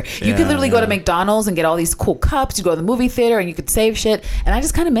everywhere. You could literally go to McDonald's and get all these cool cups. You go to the movie theater and you could save shit. And I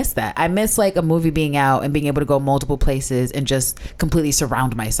just kind of miss that. I miss like a movie being out and being able to go multiple places and just completely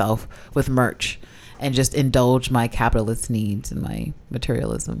surround myself with merch and just indulge my capitalist needs and my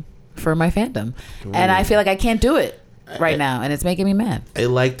materialism for my fandom. Ooh. And I feel like I can't do it right now, and it's making me mad. I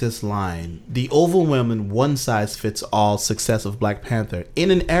like this line: the overwhelming one-size-fits-all success of Black Panther in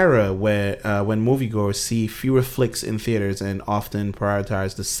an era where when moviegoers see fewer flicks in theaters and often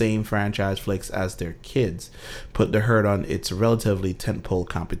prioritize the same franchise flicks as their kids, put the herd on its relatively tentpole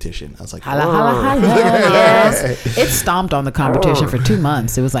competition. I was like, holla, holla, holla. Yes. It stomped on the competition for 2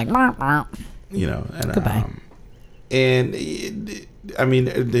 months. It was like, and, goodbye. I mean,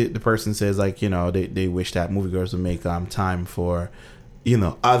 the person says, like, they wish that moviegoers would make time for,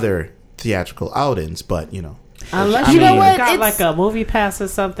 other theatrical outings, but, unless you got like a movie pass or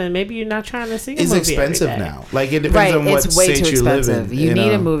something, maybe you're not trying to see a movie. It's expensive now. Like, it depends on what state you live in. You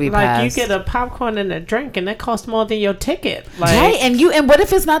need a movie pass. Like, you get a popcorn and a drink, and it costs more than your ticket. Like, right, and what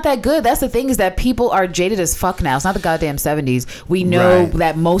if it's not that good? That's the thing, is that people are jaded as fuck now. It's not the goddamn 70s. We know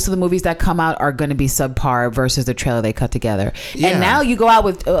that most of the movies that come out are going to be subpar versus the trailer they cut together. Yeah. And now you go out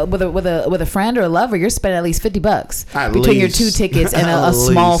with a friend or a lover, you're spending at least $50 between your 2 tickets and a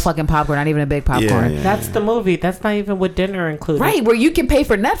small fucking popcorn, not even a big popcorn. Yeah. That's the movie. That's not even with dinner included. Right, where you can pay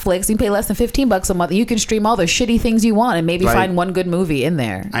for Netflix, you can pay less than $15 a month, and you can stream all the shitty things you want and maybe find one good movie in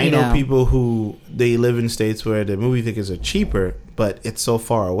there. I know people who, they live in states where the movie tickets are cheaper, but it's so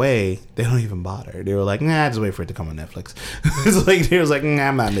far away, they don't even bother. They were like, nah, just wait for it to come on Netflix. It's like, they was like, nah,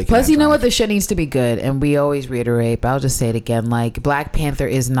 I'm not making Plus, you know what? The shit needs to be good. And we always reiterate, but I'll just say it again. Like, Black Panther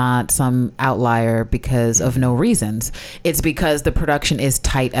is not some outlier because of no reasons. It's because the production is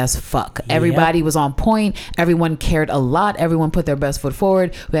tight as fuck. Everybody was on point. Everyone cared a lot. Everyone put their best foot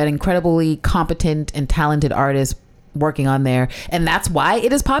forward. We had incredibly competent and talented artists working on there, and that's why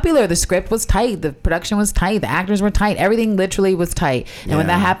it is popular. The script was tight, the production was tight, the actors were tight, everything literally was tight. And when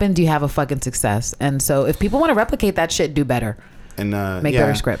that happens, you have a fucking success. And so if people want to replicate that shit, do better and make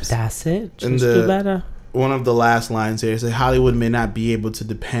better scripts. That's it. Just do better. One of the last lines here is that Hollywood may not be able to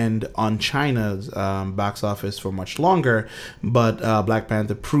depend on China's box office for much longer, but Black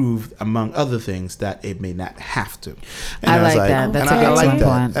Panther proved, among other things, that it may not have to. And I like that. That's a good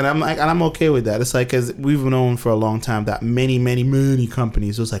point. And I'm okay with that. It's like, because we've known for a long time that many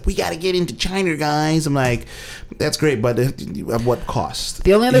companies was like, we got to get into China, guys. I'm like, that's great, but at what cost?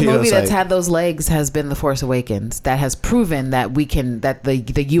 The only other movie that's had those legs has been The Force Awakens. That has proven that that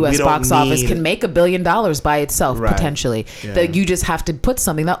the U.S. box office can make $1 billion by itself, potentially. That you just have to put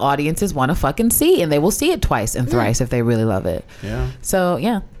something that audiences want to fucking see, and they will see it twice and thrice if they really love it. So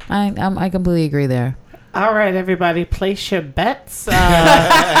I completely agree there. All right, everybody, place your bets.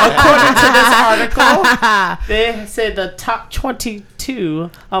 According to this article, they said the top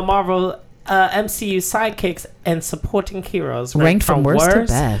 22 of Marvel MCU sidekicks and supporting heroes ranked from worst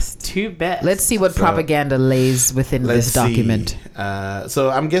to best. Let's see what propaganda lays within this document. So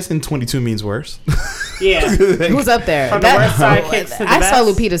I'm guessing 22 means worse. Yeah. Who's up there? From the worst sidekicks to the best. Saw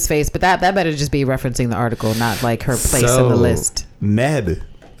Lupita's face, but that better just be referencing the article, not like her place in the list. Ned.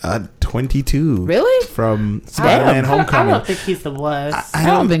 22. Really? From Spider-Man Homecoming. I don't think he's the worst. I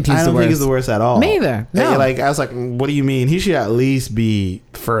don't think he's the worst at all. Me either. No. Like, I was like, what do you mean? He should at least be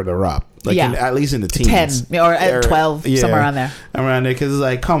further up. Like, at least in the teens. 10 or at 12, somewhere around there. Around there, because it's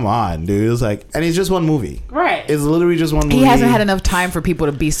like, come on, dude. It's like, and it's just one movie. Right. It's literally just one movie. He hasn't had enough time for people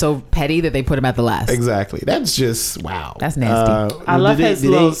to be so petty that they put him at the last. Exactly. That's just, wow. That's nasty. I love his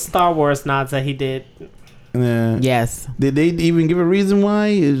little Star Wars nods that he did. Yes. Did they even give a reason why?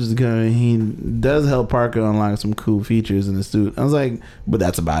 It's because he does help Parker unlock some cool features in the suit. I was like, but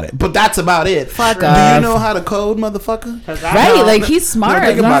that's about it. Fuck Do off. you know how to code, motherfucker? Right? Like, he's smart. No,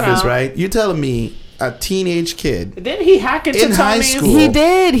 think about this, right? You're telling me a teenage kid Didn't he hack into in high Tony's? school? He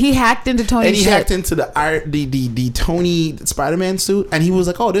did. He hacked into Tony's and he shit. hacked into the Tony Spider-Man suit, and he was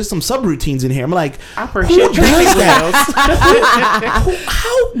like, "Oh, there's some subroutines in here." I'm like, Operation "Who Training does Wheels. that?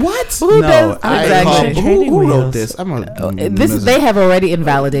 How? What? Who does- exactly. Who wrote this? They have already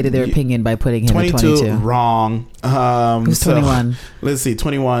invalidated their opinion by putting him at 22. Wrong. Who's 21? Let's see,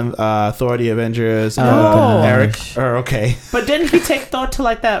 21. Thor: The Avengers. Oh, Eric. gosh. Okay. But didn't he take Thor to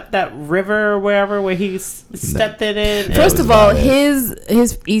like that river or wherever where he stepped it in? First of all, his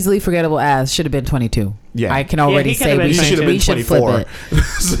easily forgettable ass should have been 22. Yeah. I can already he say could've we been should 22. flip 24. it.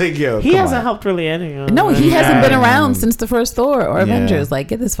 It's like, yo, He come hasn't on. helped really anyone. No, he hasn't been around Yeah. since the first Thor or Yeah. Avengers. Like,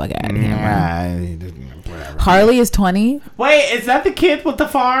 get this fuck out of here, man. Whatever. Harley is 20. Wait, is that the kid with the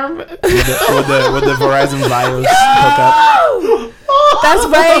farm? with the Verizon Bios hookup. That's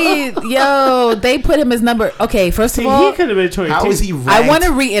right. Yo, they put him as number. Okay, first of See, all, he could have been 22. How is he ranked? I want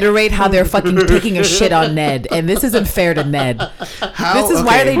to reiterate how they're fucking taking a shit on Ned, and this isn't fair to Ned.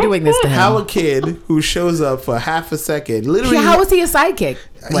 Why are they doing this to him? How a kid who shows up for half a second, literally, How was he a sidekick?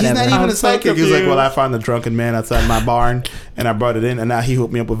 he's not even I'm a so sidekick. He's like, confused. well, I found a drunken man outside my barn, and I brought it in, and now he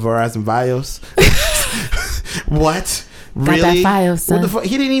hooked me up with Verizon Bios. What? Got that Really? Fios, What son. the fuck?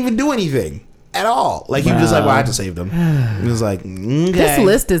 He didn't even do anything at all. Like, he was just like, well, I just saved him. He was like, okay. This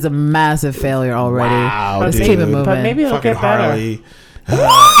list is a massive failure already. Wow, Let's dude. keep it moving. But maybe it'll Fucking get better. Harley.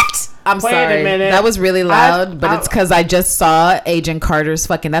 I'm Wait a sorry. minute. That was really loud, but I- it's because I just saw Agent Carter's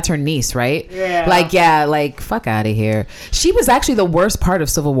fucking. That's her niece, right? Yeah. Like fuck out of here. She was actually the worst part of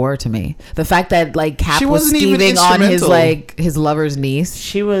Civil War to me. The fact that like Cap She was wasn't even thieving on his instrumental. like his lover's niece.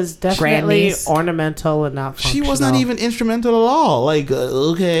 She was definitely Grandniece. ornamental and not She functional. was not even instrumental at all. Like,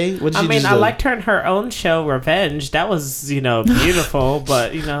 okay. What did I she mean, just I do? liked her in her own show, Revenge. That was, beautiful.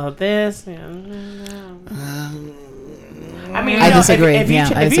 But, this... I mean, I disagree. If Yeah,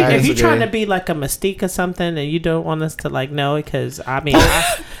 I you're disagree. trying to be like a Mystique or something, and you don't want us to like know, because I mean,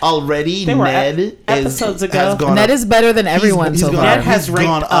 Already, They were Ned episodes ago. has gone Ned up. is better than everyone so far. Ned has he's gone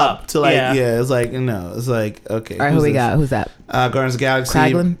ranked up up. to like Yeah. it's like no, it's like okay. All right, who we got? Who's that? Guardians of the Galaxy.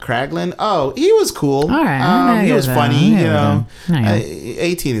 Kraglin? Kraglin. Oh, he was cool. All right, he was funny. Yeah.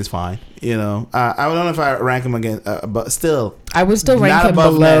 18 is fine. I don't know if I rank him again, but still, I would still rank Not him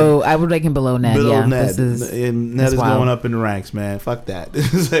above below. Ned. I would rank him below Ned. below Yeah, Ned. this is Ned that's is wild. going up in the ranks, man. Fuck that.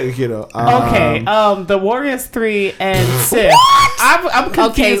 It's like, Okay, the Warriors 3 and Sith. I'm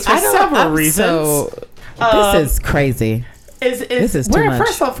confused for several reasons. So, this is crazy. This is too where? much.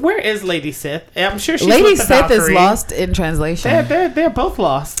 First off, where is Lady Sith? I'm sure she's Lady with the Sith is Valkyrie. lost in translation. They're both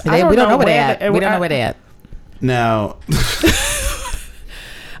lost. we don't know where they at. We don't know where they at. Now,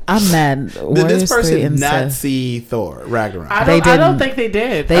 I'm mad. did Warriors this 3 person and not Sith. see Thor Ragnarok? I They don't didn't. think they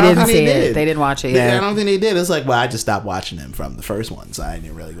did. They I don't didn't think see they it. did. They didn't watch it I yet. don't think they did. It's like, well, I just stopped watching them from the first one, so I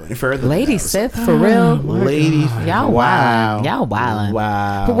didn't really go any further. Lady Sith, for real? Lady, Y'all wow, wildin'. Y'all wildin'.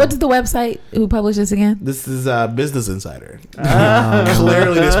 Wow. What's the website who published this again? This is Business Insider.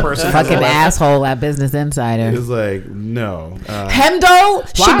 Clearly, this person has Fucking a left- asshole at Business Insider. is like no. Hemdo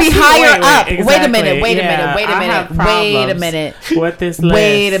should Why be is he- higher wait, up. Wait a exactly. minute. Wait a Yeah, minute. Wait a I minute. have Wait a problems minute. with this list.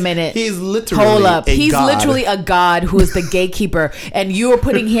 Wait a minute. He's literally Hold up. a He's god. literally a god who is the gatekeeper, and you are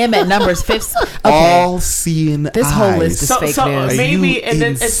putting him at numbers 5th. Okay. all-seeing. This whole list is So, fake so news. maybe, Are and you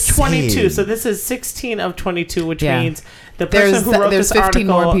then it's 22. insane? So this is 16 of 22, which Yeah. means the person who wrote there's this 15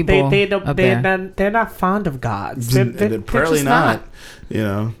 article, more people they don't, up they're not fond of gods. They're Apparently just not.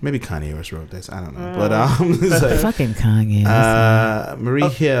 Maybe Kanye West wrote this. I don't know, but it's like, Fucking Kanye. Marie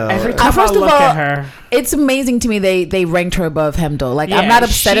Hill. Every time First I of look all, at her, it's amazing to me they ranked her above Hemdo. Like, Yeah, I'm not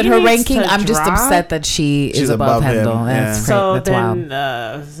upset she at her needs ranking. to I'm just drop. upset that she's She's above above him, Hemdo. yeah. That's so that's wild.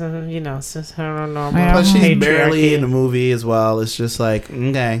 then it's heteronormal. Yeah. But she's patriarchy. barely in the movie as well. It's just like,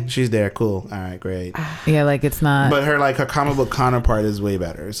 okay, she's there, cool, all right, great. Yeah, like it's not. But her comic book counterpart is way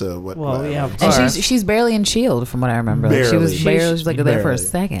better. So what? Well, whatever. yeah, of and course. she's barely in Shield from what I remember. Like, she was Barely. barely like there for a Barely.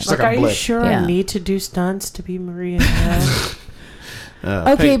 second. She's Like, like a are you blip. sure Yeah. I need to do stunts to be Maria Hill?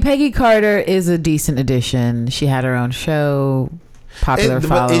 Okay, Peggy Carter is a decent addition. She had her own show. popular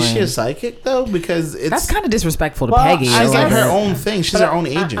following. Is she a psychic though? Because that's kind of disrespectful to well, Peggy. She's like her own thing. She's her own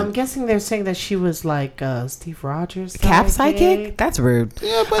agent. I'm guessing they're saying that she was like Steve Rogers' Cap sidekick. That's rude.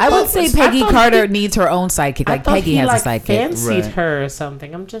 Yeah, but I would say Peggy Carter needs her own sidekick. Like Peggy has a sidekick. Fancied her or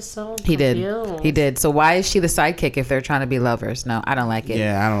something. I'm just so confused. He did. So why is she the sidekick if they're trying to be lovers? No, I don't like it.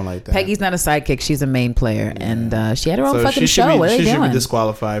 Yeah, I don't like that. Peggy's not a sidekick. She's a main player, and she had her own fucking show. What are they doing? She should be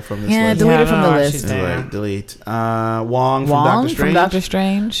disqualified from this list. Delete her from the list. Delete. Wong from Doctor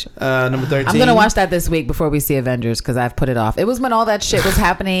Strange. Number 13. I'm gonna watch that this week before we see Avengers because I've put it off. It was when all that shit was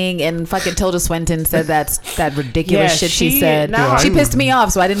happening, and fucking Tilda Swinton said that ridiculous shit she said. She pissed me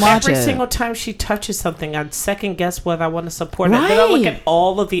off, so I didn't watch it. Every single time she touches something, I'd second guess whether I want to support it. Then I look at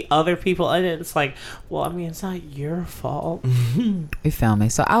all of the other people, and it's like, well, I mean, it's not your fault. You feel me?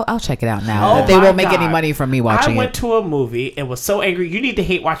 So I'll check it out now. They won't make any money from me watching it. I went to a movie and was so angry. You need to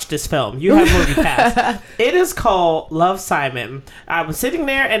hate watch this film. You have Movie Pass. It is called Love, Simon. I was sitting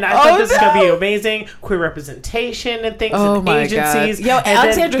there and I thought this is going to be amazing. Queer representation and things and agencies. God. Yo, and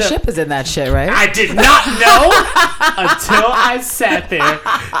Alexandra Shipp is in that shit, right? I did not know until I sat there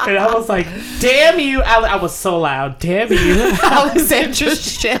and I was like, damn you. I was so loud. Damn you. Alexandra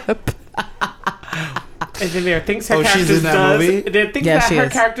Shipp. And then there are things her characters does. Movie? There are things that her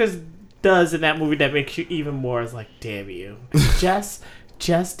characters does in that movie that makes you even more like, damn you.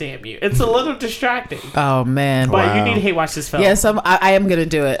 Just damn you. It's a little distracting. Oh man. But you need to hate watch this film. Yeah, I am gonna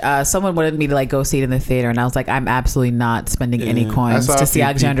do it. Someone wanted me to like go see it in the theater, and I was like, I'm absolutely not spending any coins to see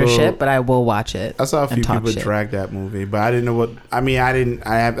Alexandra Shipp, but I will watch it. I saw a few people drag that movie, but I didn't know what. I mean, I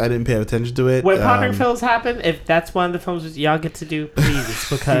didn't pay attention to it. When Pondering Films happen, if that's one of the films y'all get to do, please,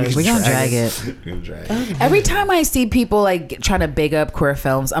 because we're gonna drag it. Every time I see people like trying to big up queer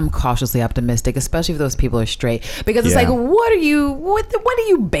films, I'm cautiously optimistic, especially if those people are straight, because it's like, what are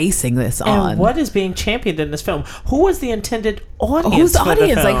you basing this on? And what is being championed in this film? Who was the intended audience? Who's the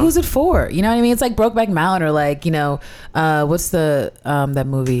audience? Like, who's it for? You know what I mean? It's like Brokeback Mountain, or like, you know, what's the that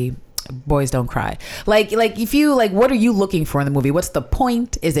movie? Boys Don't Cry. Like if you like, what are you looking for in the movie? What's the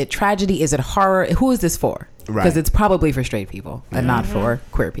point? Is it tragedy? Is it horror? Who is this for? Because it's probably for straight people and not for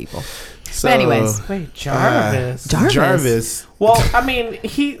queer people. So, but anyways, wait, Jarvis. Well, I mean,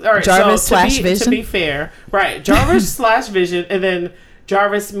 Jarvis slash Vision. To be fair, right? Jarvis slash Vision, and then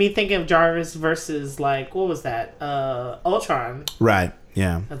Jarvis. Me thinking of Jarvis versus like, what was that? Ultron. Right.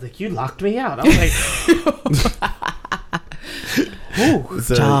 Yeah. I was like, you locked me out. I was like. Ooh,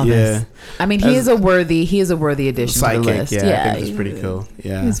 so, Jarvis. Yeah. I mean, he is a worthy addition to the list. Yeah, I think it's pretty cool.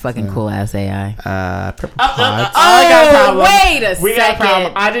 Yeah, he's fucking cool ass AI. Pepper Potts. Wait a second. We got a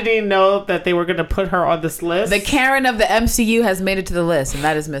problem. I didn't even know that they were going to put her on this list. The Karen of the MCU has made it to the list, and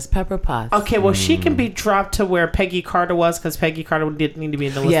that is Miss Pepper Potts. Okay, well, she can be dropped to where Peggy Carter was, because Peggy Carter didn't need to be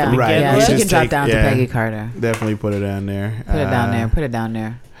in the list to begin with. She can drop down to Peggy Carter. Definitely put it down there. Put it down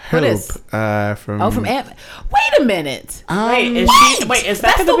there. Hope, what is? From Ant-Man. Wait a minute. Is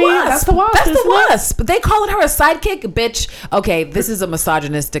that going to be? That's the Wasp. That's the Wasp. But they calling her a sidekick, bitch. Okay, this is a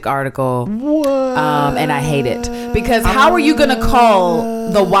misogynistic article. What? And I hate it because how are you going to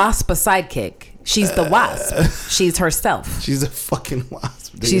call the Wasp a sidekick? She's the Wasp. She's herself. She's a fucking Wasp.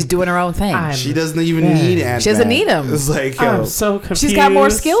 Dude. She's doing her own thing. She doesn't even need Ant-Man. She doesn't need him. It's like, I'm so confused. She's got more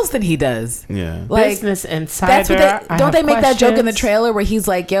skills than he does. Yeah. Like, Business Insider. That's what don't they make that joke in the trailer where he's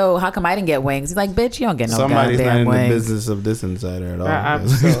like, yo, how come I didn't get wings? He's like, bitch, you don't get no Somebody's goddamn not in wings. the business of this insider at all.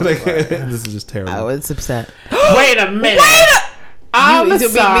 This is just terrible. I was upset. Wait a minute. I'm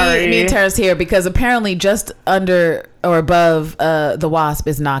sorry. Me and Tara's here because apparently just under or above the Wasp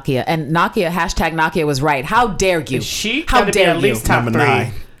is Nakia, and Nakia was right. How dare you? How dare you? At least top 3.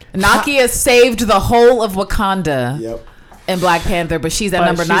 Nakia saved the whole of Wakanda. Yep. In Black Panther, but she's at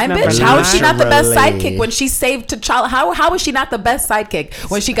number 9, bitch. How is she not the best sidekick when she saved T'Challa? How is she not the best sidekick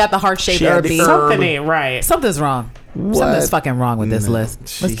when she got the heart-shaped herb? Something ain't right. Something's wrong. Something's fucking wrong with this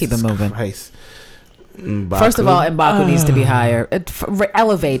list. Let's keep it moving. Christ. First of all, M'Baku needs to be higher.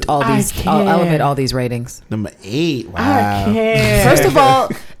 Elevate all these ratings. Number 8. Wow. I can't. First of all,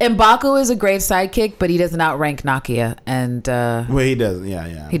 M'Baku is a great sidekick, but he does not rank Nakia. And well, he doesn't.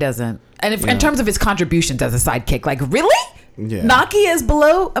 Yeah. He doesn't. And in terms of his contributions as a sidekick, like really, Nakia is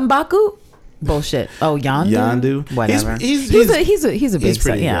below M'Baku. Bullshit. Oh, Yondu. Whatever. He's a big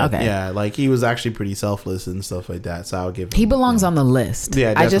pretty yeah. good. Okay. Yeah, like he was actually pretty selfless and stuff like that. So I'll give him. He belongs on the list.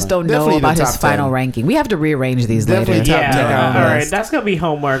 Yeah, I just don't know about his final ranking. We have to rearrange these later. Top 10 all right, that's gonna be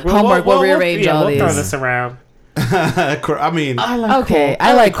homework. We'll rearrange all these. We'll throw this around. I mean, I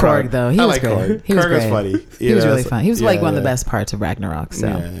like Korg though. He was great. He was great. Korg is funny. He was really fun. He was like one of the best parts of Ragnarok.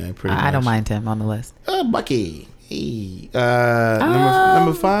 So pretty I don't mind him on the list. Bucky. Hey. Number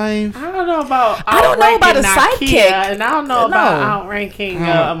a 5. I don't know about. I don't know about a outranking sidekick. Nakia, and I don't know about outranking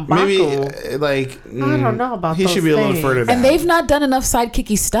M'Baku. Maybe like I don't know about. he those should be a little things. further down. And they've not done enough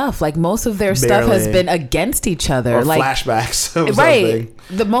sidekicky stuff. Like most of their stuff has Barely. been against each other. or Like flashbacks. Of right.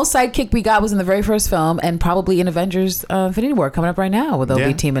 something. The most sidekick we got was in the very first film, and probably in Avengers: Infinity War coming up right now, where they'll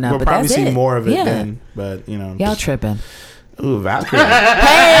be teaming up. We'll but probably that's see it. more of it Yeah. then. But Y'all tripping. Ooh, Valkyrie. Hey,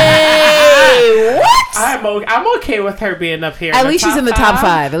 what? I'm okay with her being up here. At least she's in the top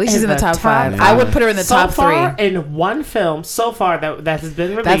 5. At least she's in the top 5. Yeah. I would put her in the top 3. So far, in one film so far that has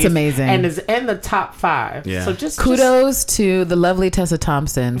been released. That's amazing. And is in the top 5. Yeah. So just Kudos to the lovely Tessa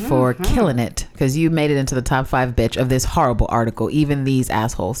Thompson for killing it, because you made it into the top 5, bitch, of this horrible article. Even these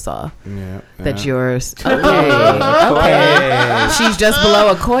assholes saw that yours. Okay. She's just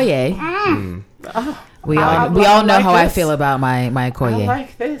below Okoye. We all know how I feel about my Okoye. I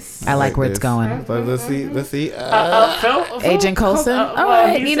like this. I like where it's going. So let's see. Agent Coulson. All well,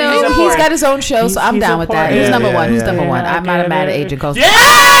 right, he's he's got his own show, so I'm He's down with that. He's important. number one. Who's number yeah. one? I'm not mad at Agent Coulson.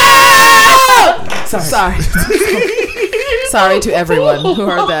 Sorry. Sorry to everyone who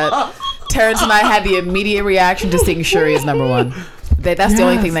heard that. Terrence and I had the immediate reaction to seeing Shuri as number one. That's the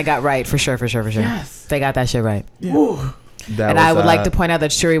only thing they got right, for sure. Yes. They got that shit right. That And was, I would like to point out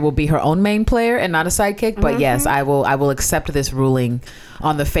that Shuri will be her own main player and not a sidekick. But yes, I will accept this ruling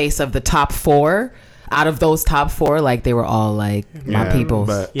on the face of the top 4. Out of those top 4, like they were all like my people.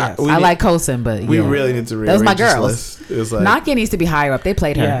 But Yes. I like Coulson, but We yeah. really need to rearrange That was my this girls. list. It was like Nakia needs to be higher up. They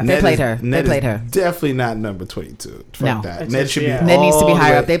played her. Yeah. They played her. Ned They played is her. Definitely not number 22. Fuck No. that. It's Ned just- should be. yeah. Ned needs to be all the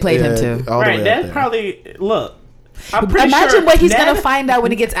higher way- up. They played him too. all the Right. way up Ned there. probably look. I'm pretty Imagine sure what he's Ned, gonna find out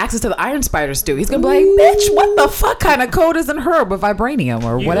when he gets access to the Iron Spider stew. He's gonna be like, "Bitch, what the fuck kind of code is in her with vibranium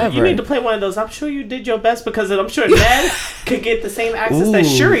or whatever?" You need to play one of those. I'm sure you did your best because I'm sure Ned could get the same access that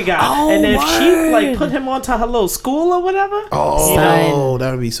Shuri got. Oh, and if she word. like put him onto her little school or whatever. Oh, Son.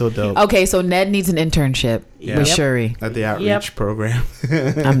 that would be so dope. Okay, so Ned needs an internship with Yep. Shuri. At the outreach program.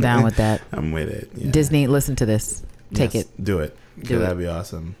 I'm down with that. I'm with it. Yeah. Disney, listen to this. Take Yes, it. Do it. Do it. That'd be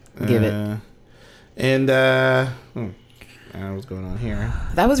awesome. Give it. And what's going on here?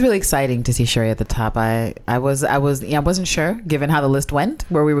 That was really exciting to see Shuri at the top. I wasn't sure given how the list went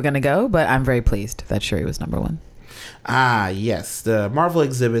where we were going to go, but I'm very pleased that Shuri was number 1. Ah, yes. The Marvel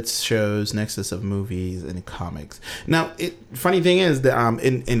exhibits shows nexus of movies and comics. Now, funny thing is that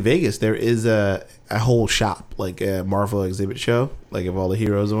in Vegas there is a whole shop, like a Marvel exhibit show, like of all the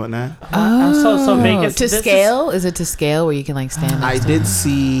heroes and whatnot. So Vegas To scale? Is it to scale where you can like stand? I next to did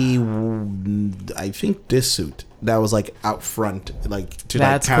him? see, I think this suit that was like out front, like to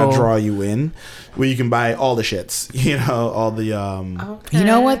That's like kind of cool. draw you in, where you can buy all the shits, all the Okay. You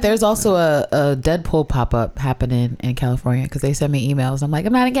know what? There's also a Deadpool pop up happening in California because they send me emails. I'm like,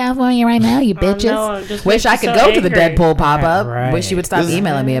 I'm not in California right now, you bitches. no, it just Wish makes I you could so go to the angry. Deadpool pop up. Right. Wish you would stop This-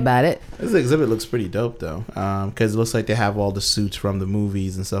 emailing me about it. This exhibit looks pretty dope though, because it looks like they have all the suits from the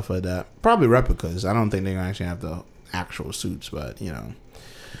movies and stuff like that. Probably replicas. I don't think they're gonna actually have the actual suits, but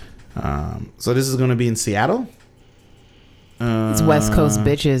so this is gonna be in Seattle. These West Coast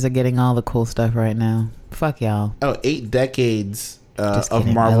bitches are getting all the cool stuff right now. Fuck y'all. 8 decades Just of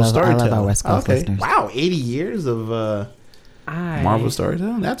kidding. Marvel I love storytelling. our West Coast Okay, listeners. wow, 80 years of Marvel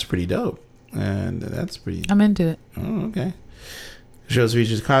storytelling. That's pretty dope, and that's pretty. I'm into it. Oh, okay. Shows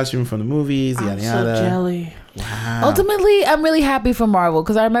features costume from the movies. Yada I'm so yada. jelly. Wow. Ultimately, I'm really happy for Marvel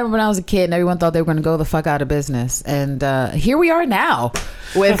because I remember when I was a kid and everyone thought they were going to go the fuck out of business. And here we are now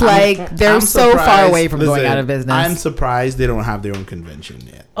with like, they're I'm so far surprised- away from going listen, out of business. I'm surprised they don't have their own convention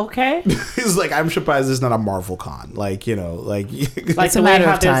yet. Okay. It's like, I'm surprised it's not a Marvel con. Like, Like It's the a way matter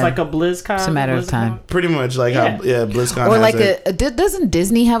how of there's time. like a BlizzCon. It's a matter of time. pretty much like Yeah. how BlizzCon Or has like it. doesn't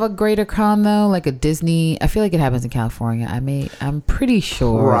Disney have a greater con though? Like a Disney, I feel like it happens in California. I'm pretty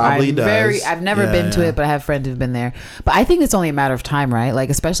sure. Probably does. I've never Yeah, been to yeah. it, but I have friends who've been there. But I think it's only a matter of time, right? Like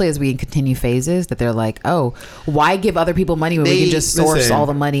especially as we continue phases, that they're like, oh, why give other people money when we They- can just source listen, all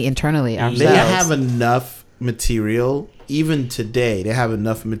the money internally ourselves? They have enough material. Even today, they have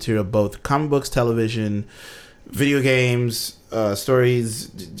enough material, both comic books, television, video games,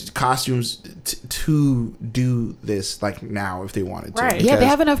 stories, costumes, to do this like now if they wanted to. Right. Yeah, they Because-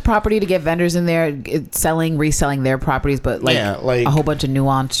 have enough property to get vendors in there reselling their properties, but like, Yeah, like- a whole bunch of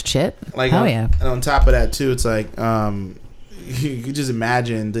nuanced shit. Like Hell on, yeah. and on top of that too, it's like you could just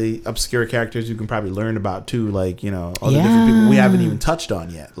imagine the obscure characters you can probably learn about too, like all the different people we haven't even touched on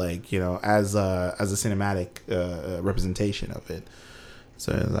yet, like as a cinematic representation of it.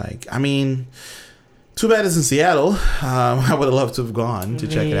 So it's like, I mean, too bad it's in Seattle. I would have loved to have gone to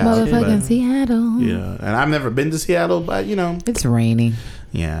check it out. Motherfucking But, Seattle. and I've never been to Seattle, but It's rainy.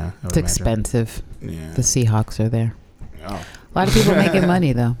 yeah, I would It's imagine. expensive. Yeah. The Seahawks are there. Oh. A lot of people making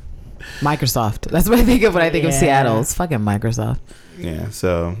money though. Microsoft. That's what I think of when I think of Seattle. It's fucking Microsoft. Yeah.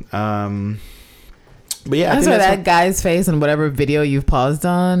 So, but yeah, I swear that guy's face in whatever video you've paused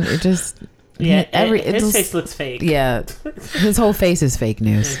on, it just his face looks fake. Yeah, his whole face is fake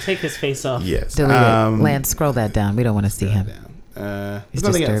news. Take his face off. Yes. Delete it. Lance, scroll that down. We don't want to see him. He's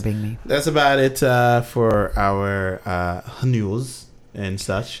disturbing me. That's about it for our news and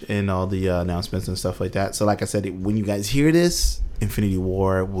such, and all the announcements and stuff like that. So, like I said, when you guys hear this, Infinity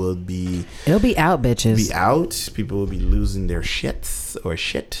War it'll be out, bitches. People will be losing their shit or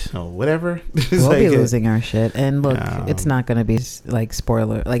whatever. We'll be losing our shit. And look, it's not going to be like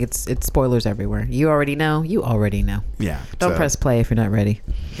spoiler. Like it's spoilers everywhere. You already know. Yeah. Don't press play if you're not ready.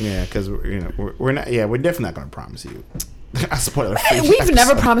 Yeah, because we're not. Yeah, we're definitely not going to promise you a spoiler. We've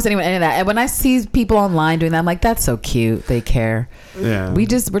never promised anyone any of that. And when I see people online doing that, I'm like, that's so cute. They care. Yeah.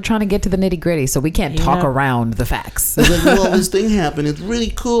 We're trying to get to the nitty gritty, so we can't talk around the facts. It's like, well, this thing happened. It's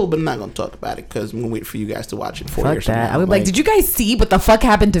really cool, but I'm not going to talk about it because I'm going to wait for you guys to watch it 4 years from now. I would like, did you guys see what the fuck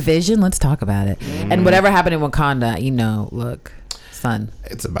happened to Vision? Let's talk about it. And whatever happened in Wakanda, look, son.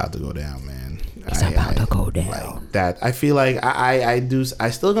 It's about to go down, man. It's about to go down. Like that. I feel like I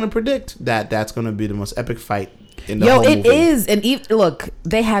still going to predict that that's going to be the most epic fight in the whole movie. Is. And look,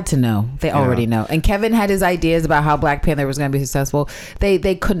 they had to know. They already know. And Kevin had his ideas about how Black Panther was going to be successful.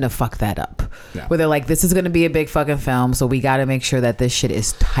 They couldn't have fucked that up. No. Where they're like, this is going to be a big fucking film, so we got to make sure that this shit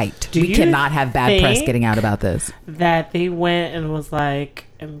is tight. We cannot have bad press getting out about this. That they went and was like,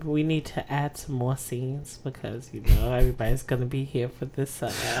 and we need to add some more scenes because everybody's gonna be here for this.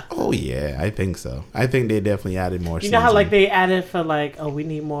 Oh yeah, I think so. I think they definitely added more. You know how like they added for like, oh, we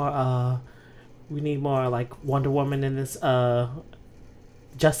need more like Wonder Woman in this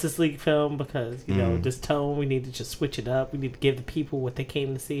Justice League film because this tone, we need to just switch it up. We need to give the people what they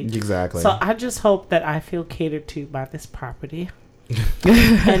came to see. Exactly. So I just hope that I feel catered to by this property.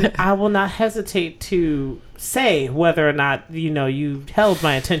 And I will not hesitate to say whether or not you held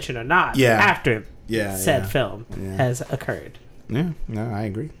my attention or not after said film has occurred. Yeah, no, I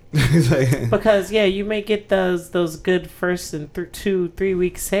agree. Because you may get those good first and 2-3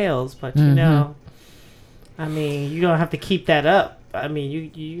 week sales, but I mean, you're gonna have to keep that up. I mean,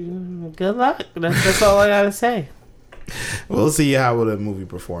 you good luck. That's all I gotta say. We'll see how the movie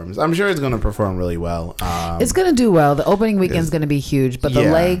performs. I'm sure it's going to perform really well. It's going to do well. The opening weekend's going to be huge, but the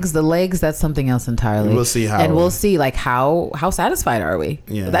legs, that's something else entirely. We'll see how, and we'll see like how satisfied are we?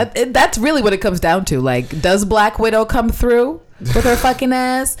 Yeah, that's really what it comes down to. Like, does Black Widow come through with her fucking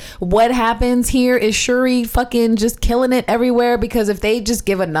ass? What happens here? Is Shuri fucking just killing it everywhere? Because if they just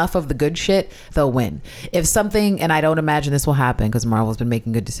give enough of the good shit, they'll win. If something, and I don't imagine this will happen because Marvel's been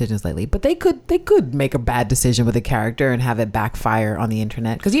making good decisions lately, but they could make a bad decision with a character and have it backfire on the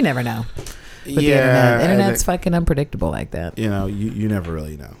internet because you never know. With the internet's fucking unpredictable like that. You never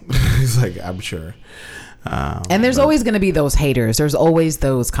really know. It's like, I'm sure. And there's always going to be those haters. There's always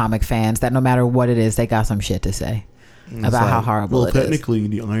those comic fans that no matter what it is, they got some shit to say. About how horrible it is. Well, technically,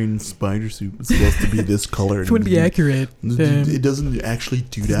 the Iron Spider suit is supposed to be this color. It wouldn't be accurate. It doesn't actually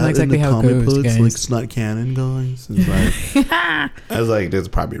do that exactly in the how comic it goes, books. guys. Like, it's not canon, guys. It's like, I was like, there's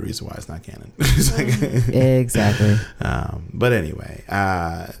probably a reason why it's not canon. It's like, exactly. But anyway,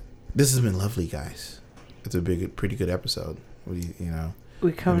 this has been lovely, guys. It's a pretty good episode.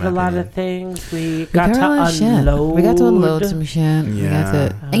 We covered a lot of things. We got to unload. We got to unload some shit.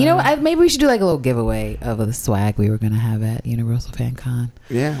 Yeah. And you know what? Maybe we should do like a little giveaway of the swag we were going to have at Universal Fancon.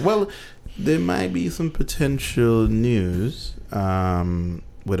 Yeah. Well, there might be some potential news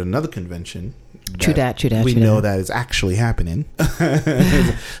with another convention. True that. We know that is actually happening.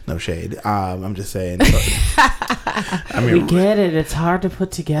 No shade. I'm just saying. We get it. It's hard to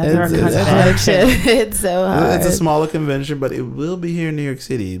put together a convention. It's so hard. It's a smaller convention, but it will be here in New York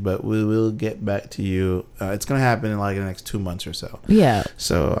City. But we will get back to you. It's going to happen in like the next 2 months or so. Yeah.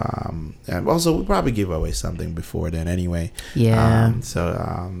 So, and also we'll probably give away something before then anyway. Yeah.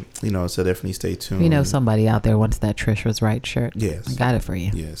 So definitely stay tuned. We know somebody out there wants that Trish Was Right shirt. Yes. I got it for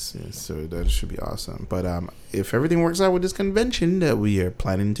you. Yes. So that should be awesome. But if everything works out with this convention that we are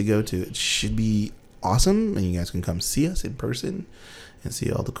planning to go to, it should be awesome, and you guys can come see us in person and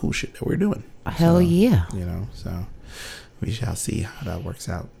see all the cool shit that we're doing. Hell yeah. So we shall see how that works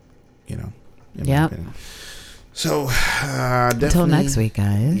out. Yeah. So definitely until next week,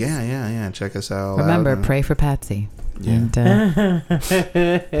 guys. Yeah. Check us out. Remember, pray for Patsy. Yeah.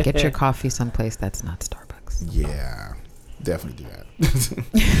 And get your coffee someplace that's not Starbucks. Yeah. Definitely do that.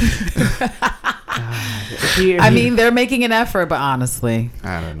 I mean, they're making an effort, but honestly,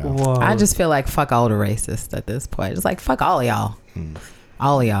 I don't know. Whoa. I just feel like fuck all the racists at this point. It's like fuck all of y'all.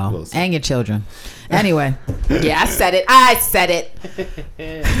 All of y'all. We'll see. And your children. Anyway. Yeah, I said it.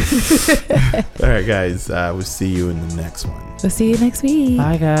 All right, guys. We'll see you in the next one. We'll see you next week.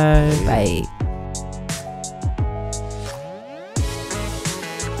 Bye, guys. Bye.